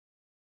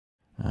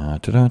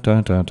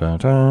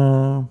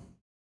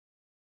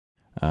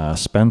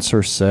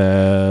 Spencer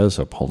says,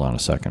 hold on a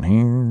second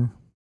here.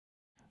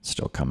 It's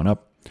still coming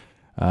up.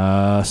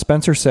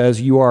 Spencer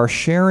says, you are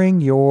sharing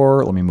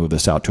your, let me move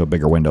this out to a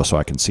bigger window so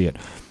I can see it.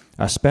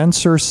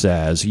 Spencer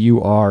says,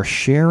 you are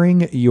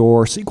sharing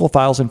your SQL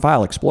files in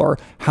File Explorer.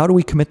 How do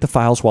we commit the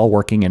files while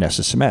working in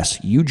SSMS?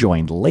 You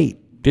joined late,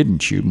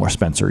 didn't you,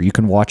 Spencer? You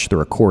can watch the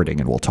recording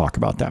and we'll talk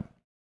about that.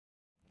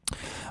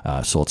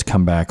 So let's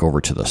come back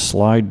over to the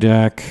slide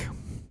deck.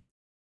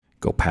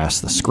 Go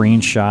past the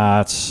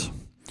screenshots.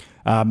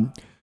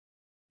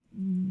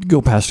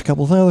 Go past a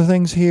couple of other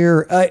things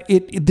here.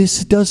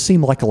 This does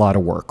seem like a lot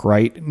of work,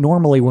 right?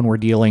 Normally when we're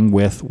dealing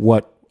with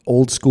what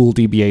old school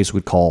DBAs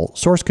would call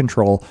source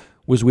control,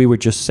 was we would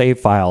just save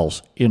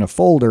files in a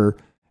folder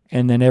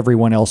and then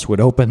everyone else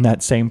would open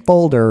that same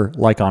folder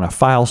like on a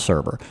file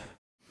server.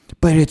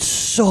 But it's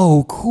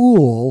so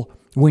cool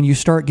when you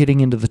start getting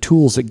into the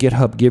tools that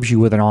GitHub gives you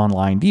with an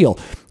online deal.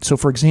 So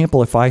for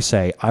example, if I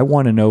say, I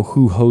want to know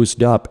who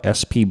hosed up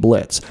SP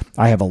Blitz,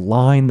 I have a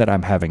line that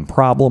I'm having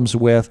problems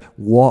with,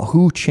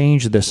 who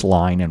changed this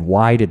line and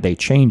why did they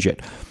change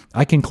it?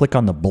 I can click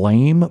on the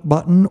blame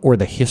button or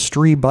the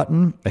history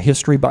button. The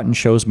history button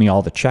shows me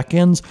all the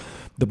check-ins.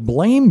 The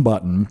blame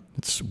button,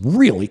 it's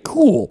really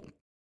cool.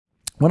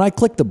 When I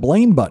click the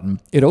blame button,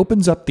 it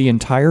opens up the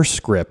entire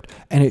script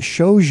and it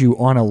shows you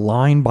on a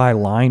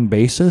line-by-line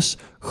basis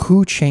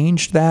who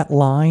changed that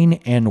line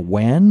and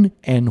when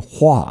and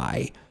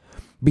why.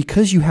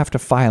 Because you have to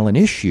file an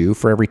issue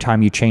for every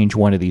time you change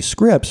one of these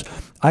scripts,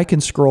 I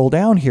can scroll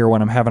down here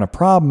when I'm having a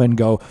problem and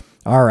go,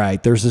 all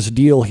right, there's this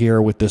deal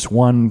here with this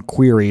one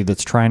query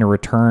that's trying to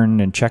return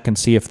and check and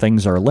see if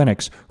things are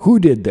Linux. Who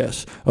did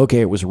this?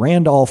 Okay, it was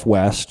Randolph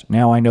West.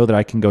 Now I know that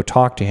I can go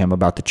talk to him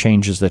about the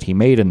changes that he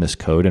made in this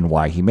code and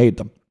why he made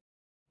them.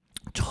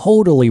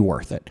 Totally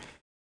worth it.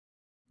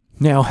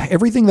 Now,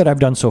 everything that I've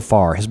done so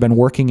far has been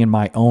working in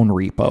my own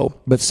repo,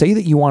 but say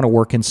that you want to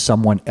work in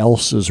someone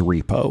else's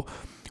repo.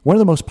 One of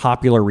the most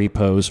popular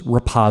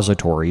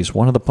repositories,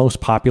 one of the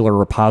most popular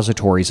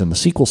repositories in the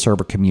SQL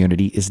Server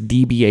community is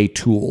DBA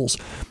Tools.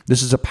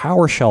 This is a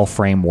PowerShell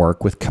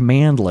framework with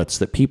commandlets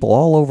that people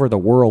all over the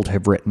world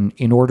have written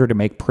in order to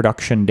make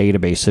production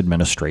database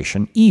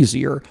administration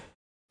easier.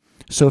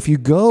 So if you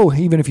go,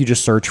 even if you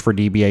just search for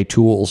DBA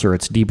Tools or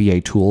it's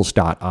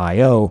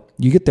dbatools.io,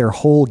 you get their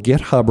whole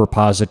GitHub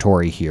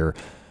repository here.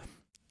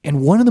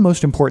 And one of the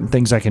most important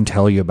things I can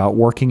tell you about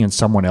working in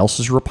someone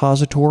else's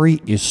repository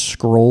is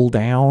scroll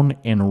down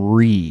and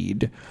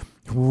read.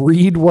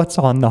 Read what's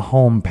on the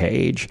home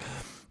page.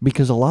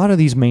 Because a lot of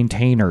these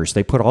maintainers,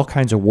 they put all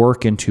kinds of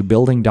work into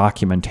building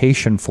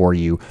documentation for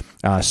you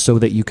so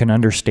that you can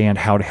understand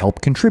how to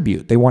help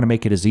contribute. They want to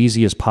make it as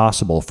easy as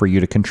possible for you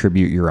to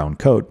contribute your own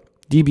code.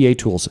 DBA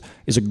Tools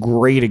is a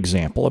great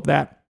example of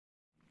that.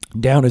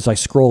 Down as I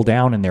scroll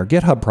down in their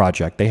GitHub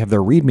project, they have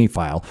their README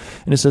file,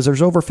 and it says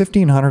there's over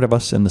 1,500 of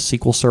us in the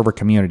SQL Server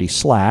community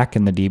Slack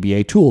and the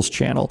DBA Tools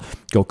channel.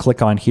 Go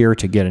click on here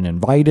to get an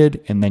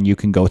invited, and then you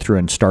can go through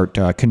and start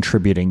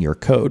contributing your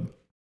code.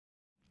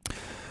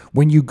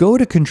 When you go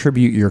to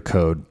contribute your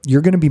code,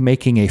 you're going to be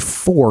making a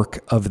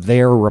fork of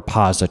their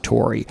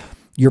repository.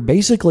 You're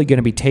basically going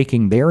to be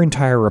taking their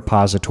entire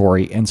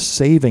repository and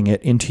saving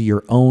it into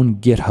your own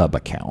GitHub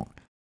account.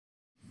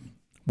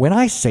 When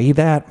I say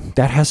that,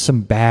 that has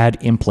some bad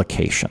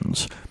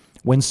implications.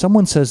 When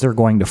someone says they're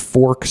going to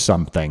fork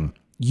something,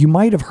 you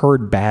might have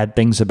heard bad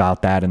things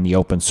about that in the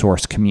open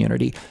source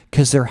community,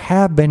 because there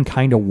have been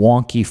kind of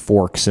wonky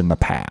forks in the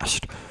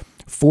past.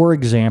 For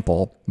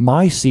example,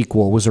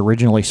 MySQL was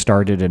originally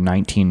started in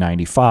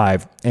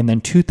 1995, and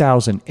then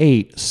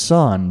 2008,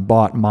 Sun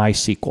bought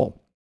MySQL.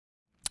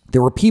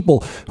 There were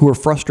people who were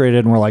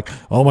frustrated and were like,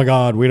 oh my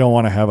God, we don't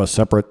want to have a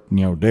separate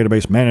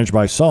database managed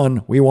by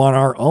Sun. We want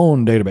our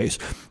own database.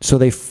 So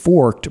they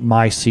forked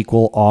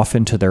MySQL off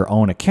into their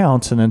own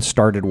accounts and then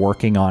started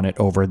working on it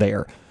over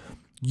there.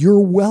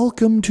 You're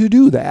welcome to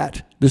do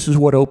that. This is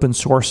what open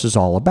source is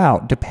all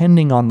about.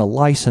 Depending on the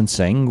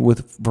licensing,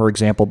 with, for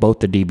example, both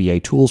the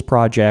DBA Tools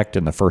project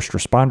and the First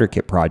Responder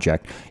Kit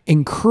project,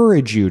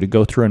 encourage you to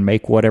go through and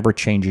make whatever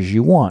changes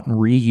you want and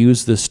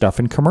reuse this stuff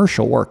in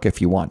commercial work if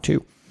you want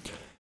to.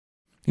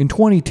 In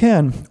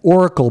 2010,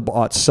 Oracle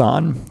bought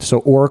Sun, so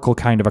Oracle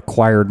kind of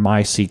acquired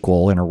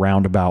MySQL in a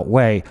roundabout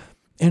way.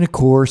 And of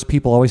course,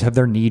 people always have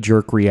their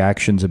knee-jerk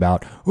reactions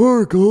about,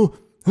 Oracle,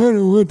 I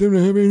don't want them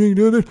to have anything to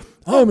do with it.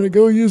 I'm going to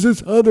go use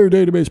this other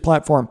database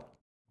platform.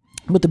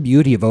 But the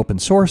beauty of open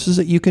source is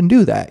that you can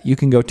do that. You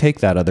can go take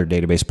that other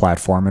database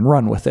platform and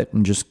run with it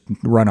and just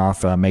run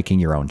off making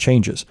your own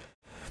changes.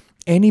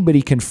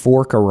 Anybody can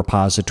fork a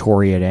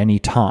repository at any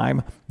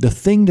time. The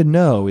thing to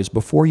know is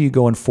before you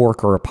go and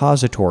fork a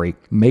repository,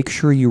 make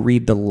sure you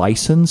read the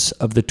license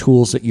of the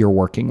tools that you're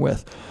working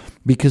with.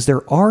 Because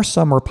there are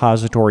some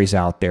repositories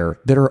out there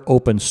that are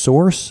open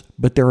source,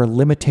 but there are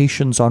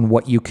limitations on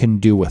what you can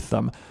do with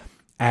them.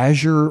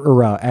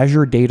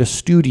 Azure Data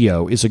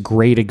Studio is a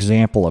great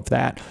example of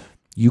that.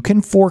 You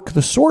can fork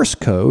the source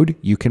code,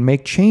 you can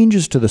make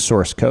changes to the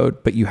source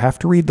code, but you have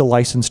to read the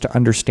license to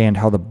understand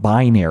how the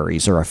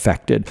binaries are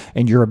affected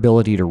and your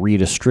ability to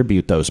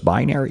redistribute those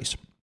binaries.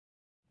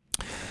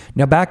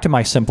 Now back to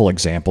my simple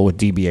example with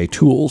DBA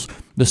Tools.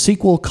 The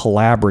SQL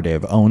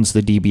Collaborative owns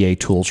the DBA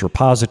Tools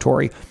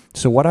repository.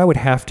 So what I would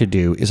have to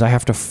do is I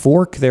have to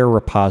fork their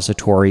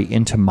repository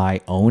into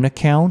my own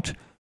account,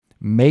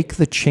 make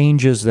the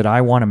changes that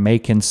I want to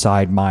make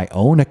inside my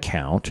own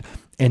account,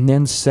 and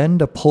then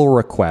send a pull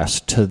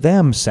request to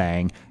them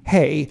saying,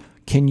 hey,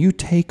 can you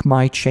take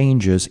my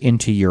changes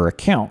into your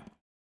account?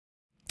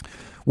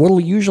 What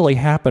will usually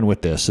happen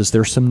with this is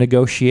there's some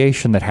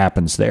negotiation that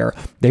happens there.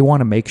 They want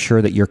to make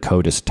sure that your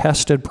code is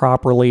tested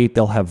properly.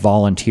 They'll have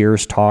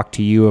volunteers talk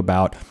to you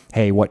about,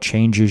 hey, what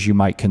changes you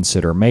might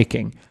consider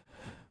making.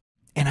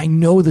 And I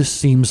know this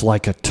seems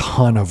like a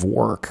ton of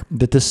work,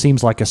 that this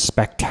seems like a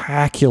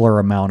spectacular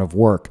amount of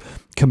work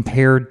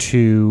compared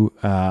to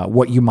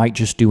what you might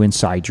just do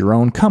inside your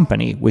own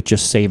company with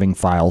just saving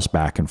files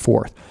back and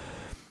forth.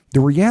 The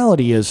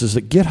reality is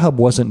that GitHub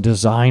wasn't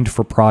designed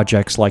for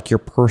projects like your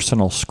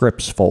personal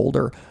scripts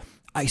folder.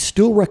 I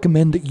still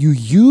recommend that you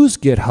use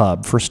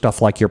GitHub for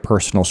stuff like your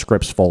personal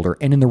scripts folder,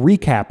 and in the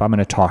recap, I'm going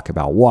to talk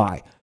about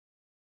why.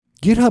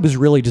 GitHub is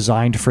really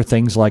designed for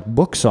things like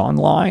Books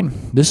Online.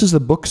 This is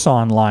the Books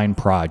Online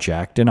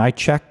project, and I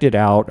checked it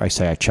out. I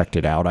say I checked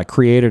it out. I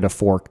created a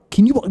fork.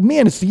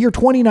 Man, it's the year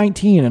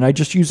 2019, and I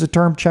just used the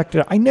term checked it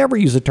out. I never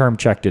use the term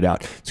checked it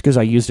out. It's because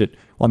I used it.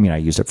 Well, I mean, I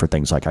use it for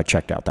things like I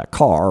checked out that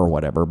car or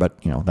whatever, but,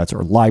 you know, that's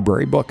our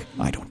library book.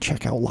 I don't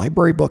check out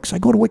library books. I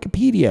go to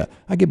Wikipedia.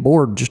 I get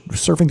bored just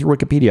surfing through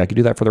Wikipedia. I could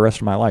do that for the rest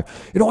of my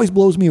life. It always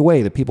blows me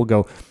away that people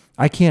go,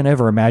 I can't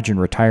ever imagine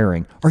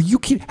retiring. Are you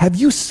kidding? Have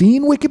you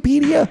seen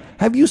Wikipedia?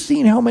 Have you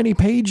seen how many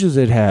pages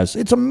it has?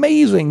 It's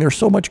amazing. There's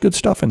so much good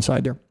stuff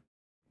inside there.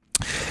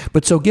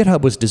 But so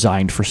GitHub was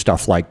designed for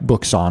stuff like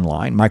Books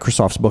Online,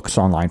 Microsoft's Books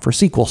Online for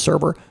SQL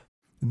Server.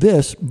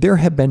 There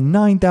have been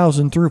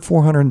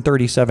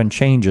 9,437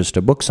 changes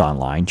to Books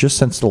Online just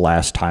since the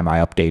last time I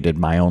updated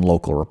my own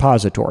local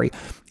repository.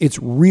 It's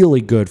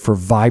really good for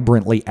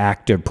vibrantly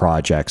active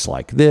projects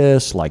like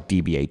this, like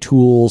DBA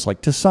Tools, like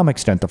to some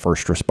extent the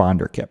First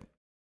Responder Kit.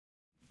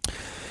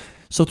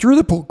 So through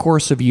the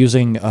course of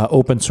using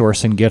open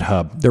source and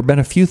GitHub, there have been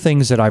a few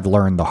things that I've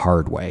learned the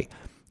hard way.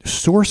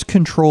 Source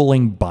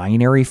controlling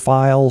binary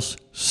files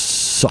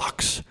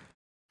sucks.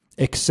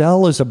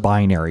 Excel is a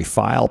binary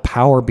file.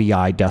 Power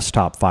BI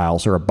desktop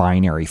files are a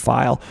binary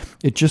file.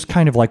 It's just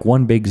kind of like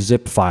one big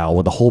zip file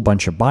with a whole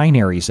bunch of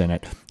binaries in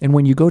it. And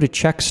when you go to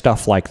check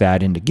stuff like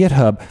that into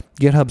GitHub,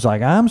 GitHub's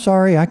like, I'm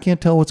sorry, I can't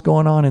tell what's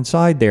going on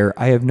inside there.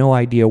 I have no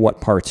idea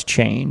what parts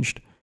changed.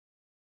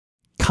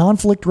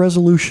 Conflict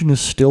resolution is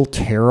still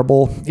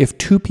terrible. If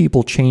two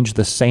people change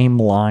the same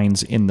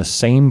lines in the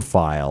same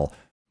file,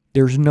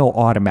 there's no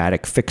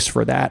automatic fix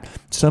for that.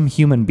 Some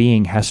human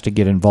being has to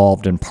get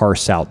involved and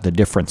parse out the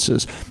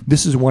differences.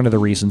 This is one of the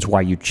reasons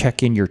why you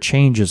check in your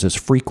changes as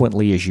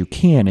frequently as you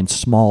can in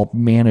small,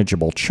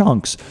 manageable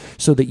chunks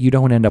so that you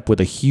don't end up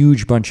with a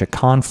huge bunch of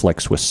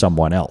conflicts with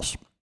someone else.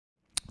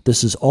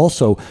 This is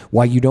also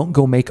why you don't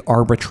go make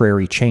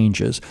arbitrary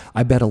changes.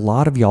 I bet a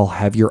lot of y'all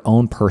have your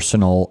own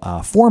personal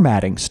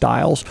formatting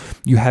styles.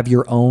 You have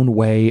your own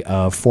way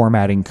of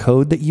formatting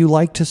code that you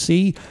like to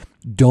see.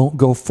 Don't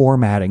go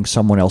formatting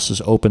someone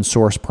else's open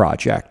source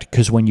project,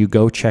 because when you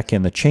go check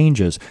in the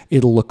changes,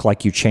 it'll look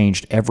like you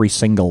changed every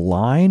single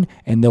line,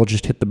 and they'll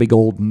just hit the big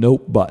old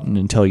nope button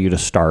and tell you to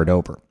start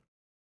over.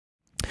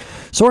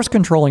 Source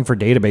controlling for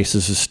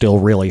databases is still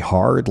really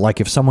hard. Like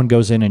if someone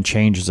goes in and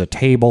changes a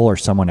table or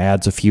someone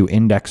adds a few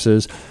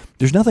indexes,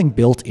 there's nothing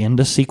built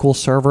into SQL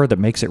Server that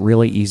makes it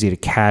really easy to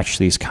catch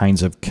these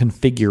kinds of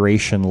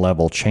configuration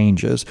level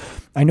changes.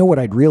 I know what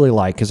I'd really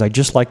like is I'd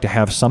just like to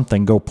have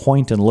something go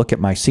point and look at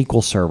my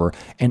SQL Server,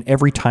 and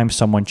every time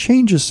someone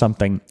changes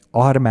something,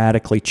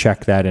 automatically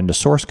check that into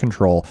source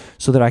control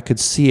so that I could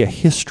see a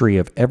history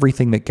of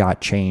everything that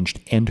got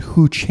changed and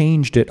who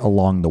changed it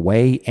along the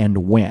way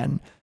and when.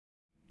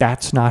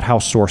 That's not how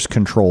source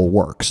control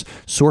works.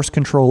 Source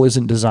control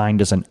isn't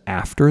designed as an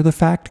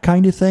after-the-fact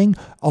kind of thing,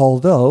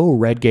 although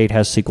Redgate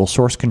has SQL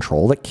source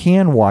control that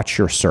can watch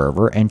your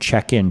server and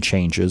check in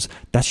changes.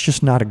 That's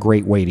just not a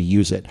great way to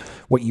use it.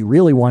 What you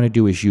really want to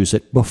do is use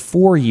it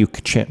before you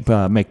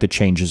make the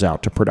changes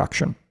out to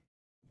production.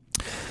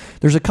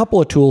 There's a couple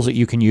of tools that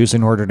you can use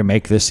in order to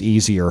make this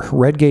easier.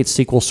 Redgate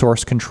SQL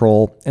Source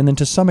Control, and then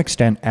to some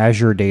extent,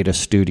 Azure Data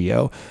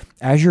Studio.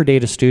 Azure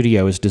Data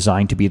Studio is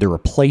designed to be the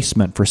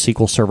replacement for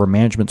SQL Server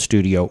Management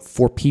Studio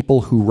for people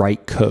who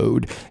write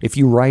code. If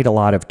you write a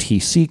lot of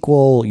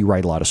T-SQL, you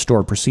write a lot of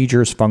stored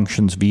procedures,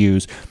 functions,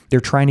 views, they're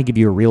trying to give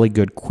you a really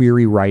good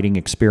query writing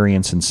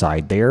experience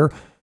inside there.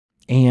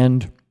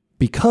 And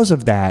because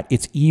of that,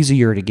 it's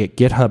easier to get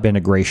GitHub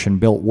integration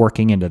built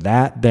working into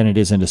that than it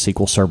is into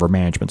SQL Server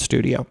Management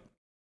Studio.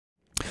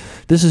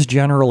 This is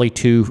generally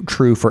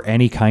true for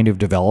any kind of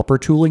developer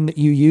tooling that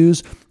you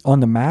use. On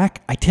the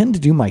Mac, I tend to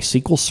do my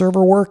SQL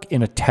Server work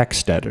in a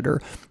text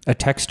editor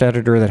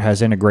that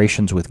has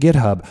integrations with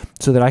GitHub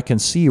so that I can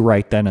see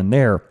right then and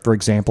there. For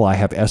example, I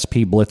have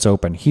SP Blitz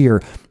open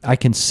here. I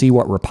can see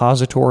what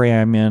repository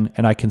I'm in,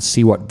 and I can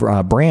see what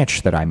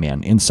branch that I'm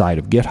in inside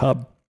of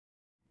GitHub.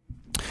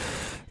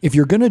 If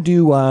you're going to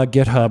do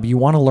GitHub, you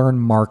want to learn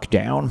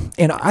Markdown.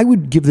 And I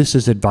would give this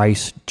as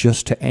advice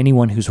just to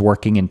anyone who's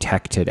working in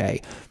tech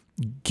today.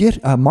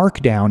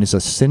 Markdown is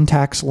a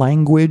syntax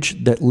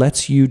language that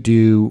lets you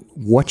do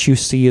what you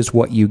see is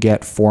what you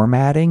get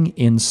formatting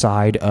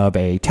inside of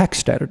a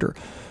text editor.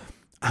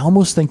 I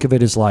almost think of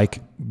it as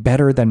like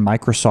better than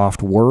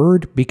Microsoft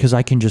Word because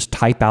I can just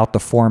type out the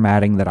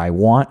formatting that I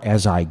want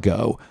as I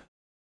go.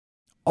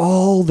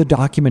 All the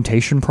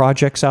documentation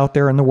projects out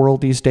there in the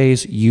world these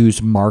days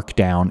use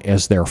Markdown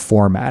as their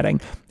formatting.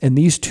 And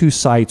these two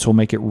sites will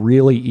make it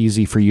really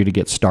easy for you to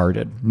get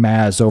started.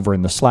 Maz over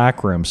in the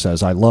Slack room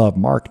says, I love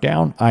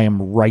Markdown. I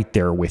am right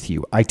there with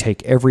you. I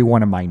take every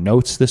one of my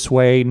notes this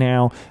way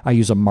now. I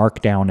use a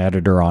Markdown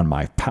editor on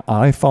my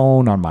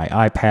iPhone, on my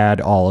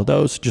iPad, all of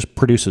those. Just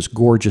produces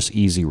gorgeous,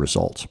 easy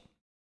results.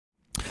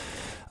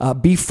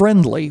 Be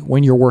friendly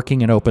when you're working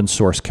in open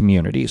source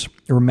communities.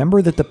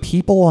 Remember that the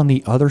people on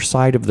the other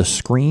side of the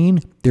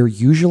screen, they're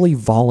usually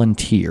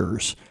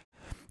volunteers.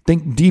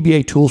 Think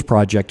DBA Tools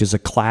Project is a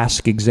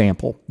classic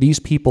example. These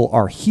people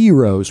are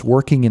heroes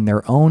working in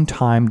their own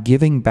time,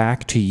 giving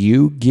back to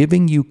you,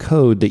 giving you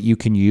code that you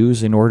can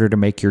use in order to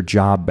make your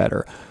job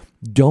better.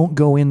 Don't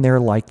go in there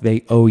like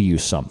they owe you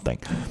something.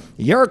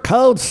 Your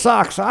code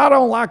sucks. I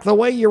don't like the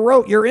way you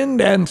wrote your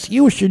indents.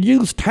 You should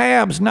use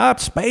tabs,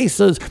 not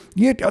spaces.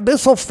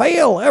 This will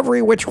fail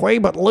every which way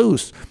but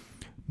loose.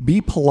 Be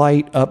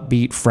polite,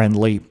 upbeat,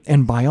 friendly,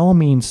 and by all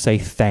means say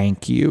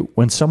thank you.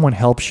 When someone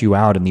helps you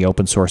out in the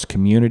open source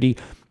community,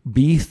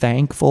 be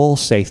thankful,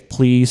 say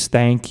please,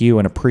 thank you,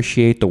 and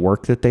appreciate the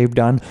work that they've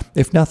done.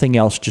 If nothing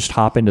else, just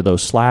hop into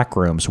those Slack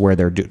rooms where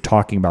they're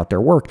talking about their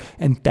work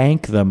and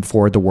thank them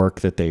for the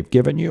work that they've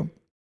given you.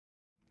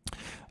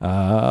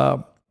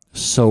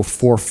 So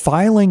for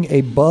filing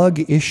a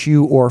bug,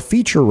 issue, or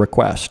feature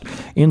request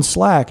in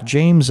Slack,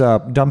 James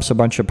dumps a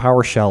bunch of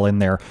PowerShell in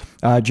there.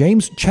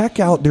 James, check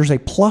out, there's a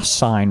plus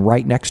sign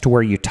right next to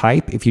where you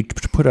type. If you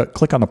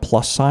click on the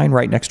plus sign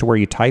right next to where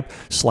you type,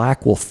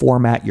 Slack will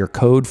format your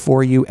code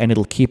for you, and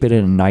it'll keep it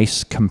in a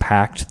nice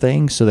compact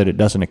thing so that it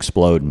doesn't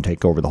explode and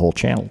take over the whole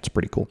channel. It's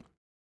pretty cool.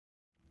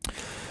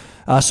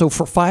 So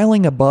for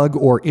filing a bug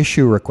or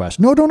issue request,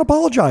 no, don't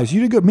apologize.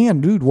 You did good.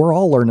 Man, dude, we're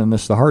all learning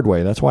this the hard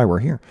way. That's why we're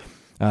here.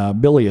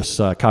 Bilius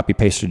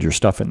copy-pasted your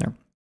stuff in there.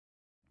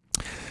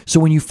 So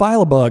when you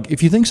file a bug,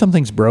 if you think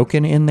something's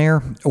broken in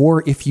there,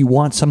 or if you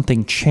want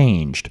something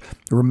changed,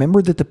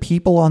 remember that the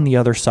people on the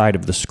other side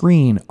of the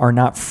screen are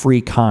not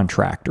free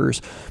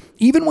contractors.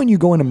 Even when you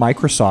go into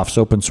Microsoft's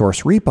open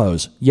source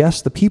repos,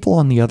 yes, the people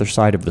on the other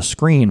side of the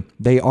screen,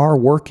 they are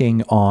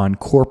working on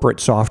corporate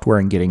software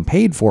and getting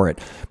paid for it,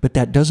 but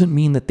that doesn't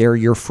mean that they're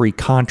your free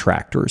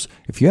contractors.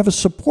 If you have a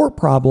support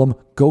problem,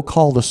 go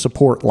call the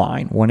support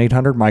line,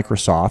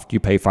 1-800-Microsoft. You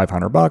pay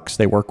 $500,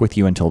 they work with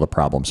you until the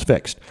problem's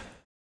fixed.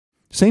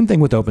 Same thing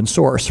with open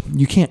source.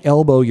 You can't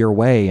elbow your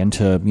way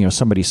into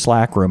somebody's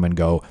Slack room and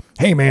go,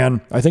 hey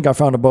man, I think I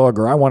found a bug,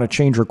 or I want a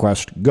change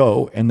request,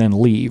 go, and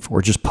then leave,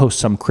 or just post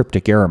some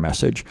cryptic error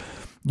message.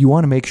 You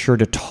want to make sure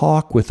to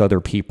talk with other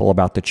people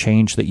about the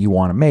change that you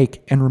want to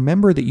make, and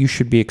remember that you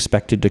should be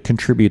expected to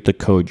contribute the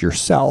code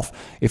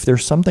yourself. If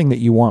there's something that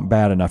you want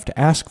bad enough to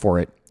ask for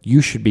it,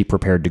 you should be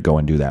prepared to go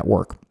and do that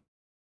work.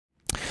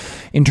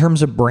 In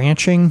terms of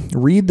branching,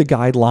 read the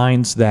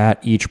guidelines that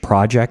each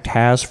project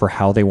has for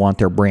how they want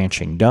their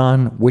branching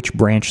done, which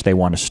branch they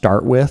want to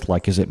start with,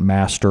 like is it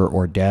master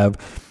or dev,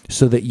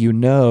 so that you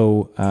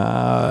know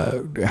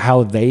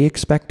how they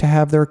expect to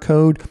have their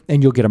code,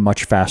 and you'll get a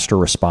much faster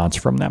response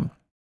from them.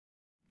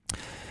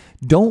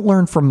 Don't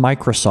learn from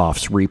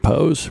Microsoft's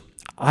repos.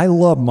 I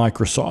love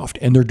Microsoft,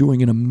 and they're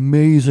doing an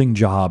amazing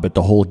job at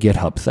the whole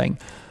GitHub thing.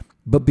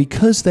 But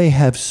because they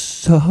have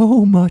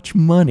so much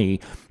money,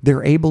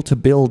 they're able to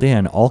build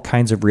in all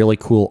kinds of really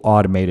cool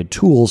automated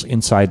tools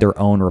inside their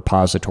own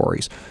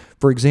repositories.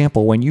 For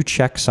example, when you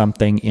check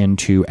something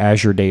into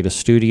Azure Data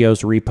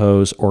Studios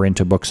repos or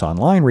into Books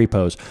Online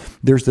repos,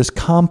 there's this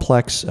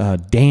complex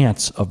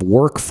dance of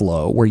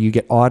workflow where you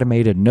get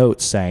automated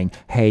notes saying,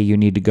 hey, you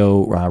need to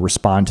go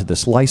respond to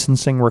this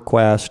licensing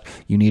request,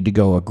 you need to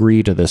go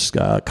agree to this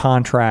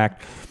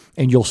contract,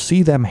 and you'll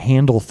see them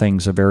handle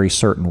things a very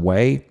certain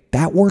way.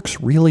 That works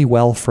really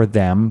well for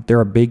them. They're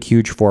a big,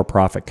 huge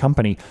for-profit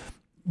company.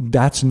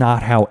 That's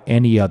not how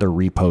any other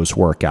repos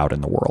work out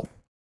in the world.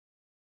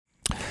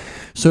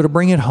 So to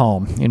bring it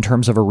home in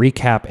terms of a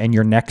recap and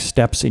your next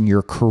steps in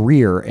your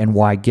career and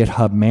why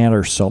GitHub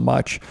matters so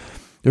much,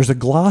 there's a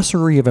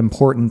glossary of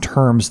important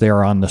terms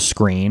there on the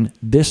screen.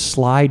 This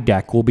slide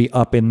deck will be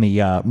up in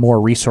the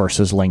More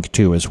Resources link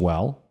too as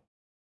well.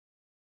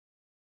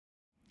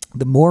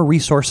 The More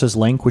Resources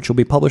link, which will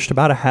be published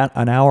about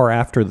an hour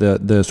after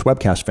this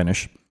webcast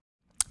finish,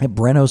 at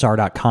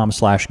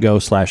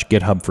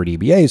brentozar.com/go/GitHub for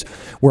DBAs,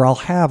 where I'll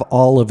have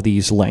all of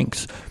these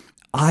links.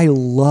 I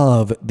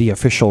love the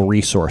official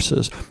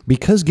resources.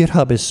 Because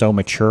GitHub is so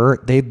mature,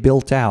 they've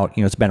built out,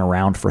 it's been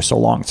around for so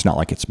long. It's not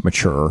like it's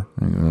mature.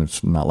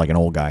 It's not like an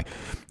old guy.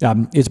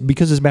 It's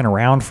because it's been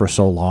around for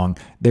so long.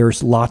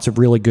 There's lots of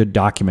really good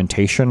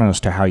documentation as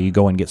to how you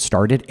go and get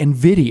started, and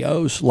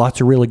videos, lots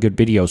of really good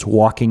videos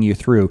walking you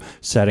through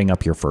setting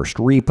up your first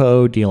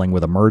repo, dealing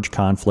with a merge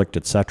conflict,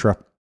 etc.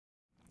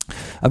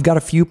 I've got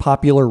a few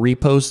popular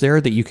repos there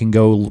that you can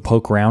go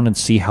poke around and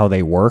see how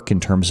they work in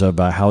terms of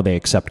how they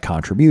accept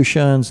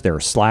contributions,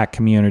 their Slack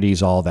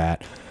communities, all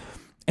that.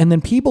 And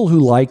then people who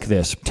like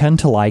this tend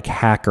to like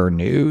Hacker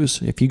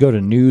News. If you go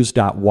to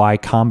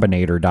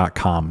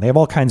news.ycombinator.com, they have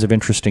all kinds of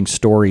interesting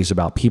stories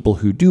about people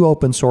who do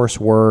open source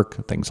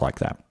work, things like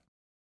that.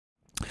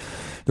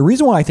 The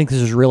reason why I think this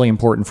is really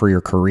important for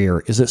your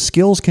career is that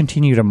skills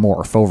continue to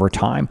morph over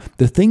time.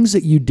 The things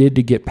that you did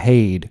to get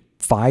paid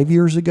 5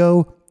 years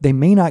ago, they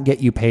may not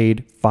get you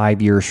paid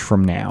 5 years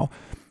from now.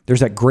 There's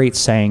that great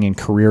saying in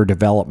career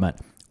development,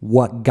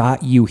 what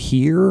got you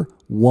here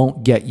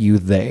won't get you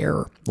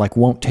there, like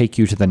won't take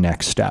you to the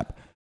next step.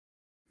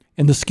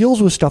 And the skills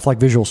with stuff like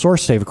Visual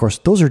Source Save, of course,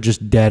 those are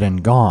just dead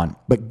and gone.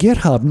 But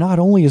GitHub, not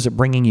only is it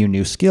bringing you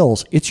new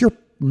skills, it's your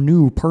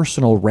new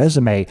personal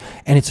resume,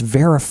 and it's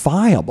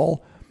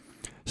verifiable.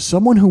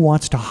 Someone who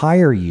wants to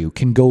hire you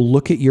can go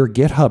look at your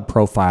GitHub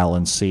profile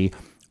and see,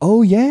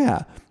 oh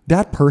yeah,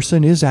 that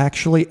person is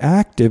actually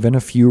active in a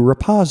few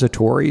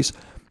repositories.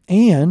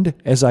 And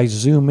as I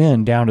zoom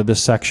in down to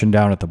this section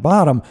down at the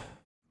bottom,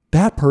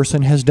 that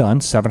person has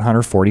done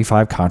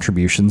 745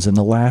 contributions in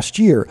the last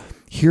year.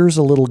 Here's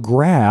a little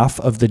graph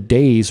of the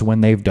days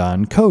when they've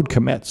done code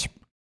commits.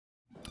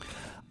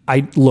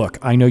 Look,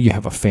 I know you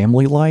have a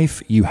family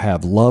life, you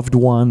have loved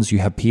ones, you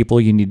have people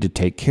you need to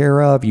take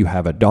care of, you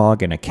have a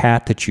dog and a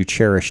cat that you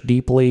cherish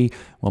deeply.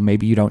 Well,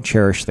 maybe you don't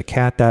cherish the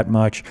cat that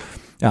much.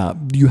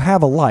 You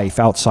have a life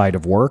outside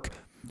of work,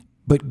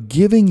 but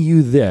giving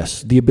you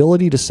this, the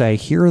ability to say,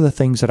 here are the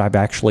things that I've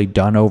actually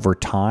done over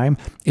time,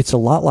 it's a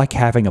lot like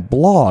having a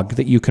blog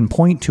that you can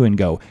point to and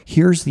go,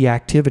 here's the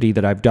activity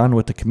that I've done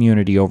with the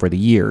community over the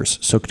years,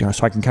 so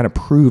I can kind of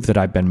prove that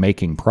I've been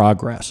making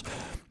progress.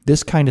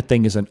 This kind of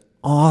thing is an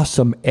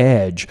awesome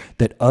edge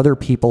that other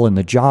people in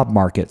the job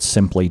market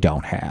simply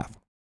don't have.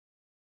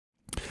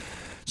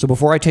 So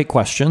before I take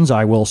questions,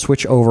 I will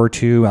switch over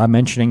to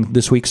mentioning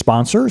this week's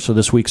sponsor. So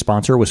this week's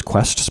sponsor was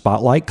Quest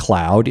Spotlight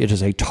Cloud. It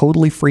is a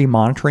totally free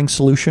monitoring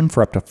solution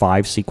for up to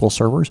 5 SQL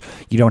servers.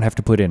 You don't have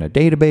to put in a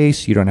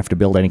database. You don't have to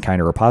build any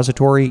kind of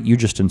repository. You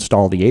just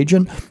install the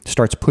agent,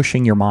 starts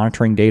pushing your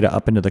monitoring data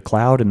up into the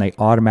cloud, and they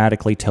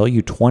automatically tell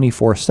you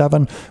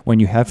 24/7 when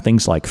you have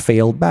things like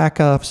failed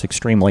backups,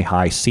 extremely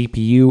high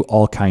CPU,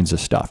 all kinds of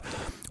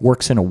stuff.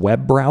 Works in a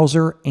web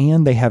browser,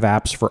 and they have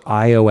apps for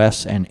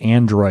iOS and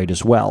Android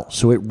as well.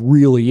 So it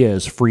really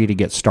is free to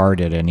get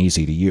started and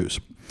easy to use.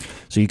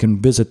 So you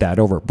can visit that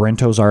over at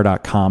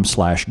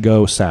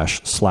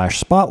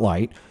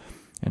brentozar.com/go/spotlight.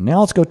 And now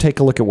let's go take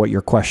a look at what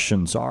your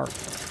questions are.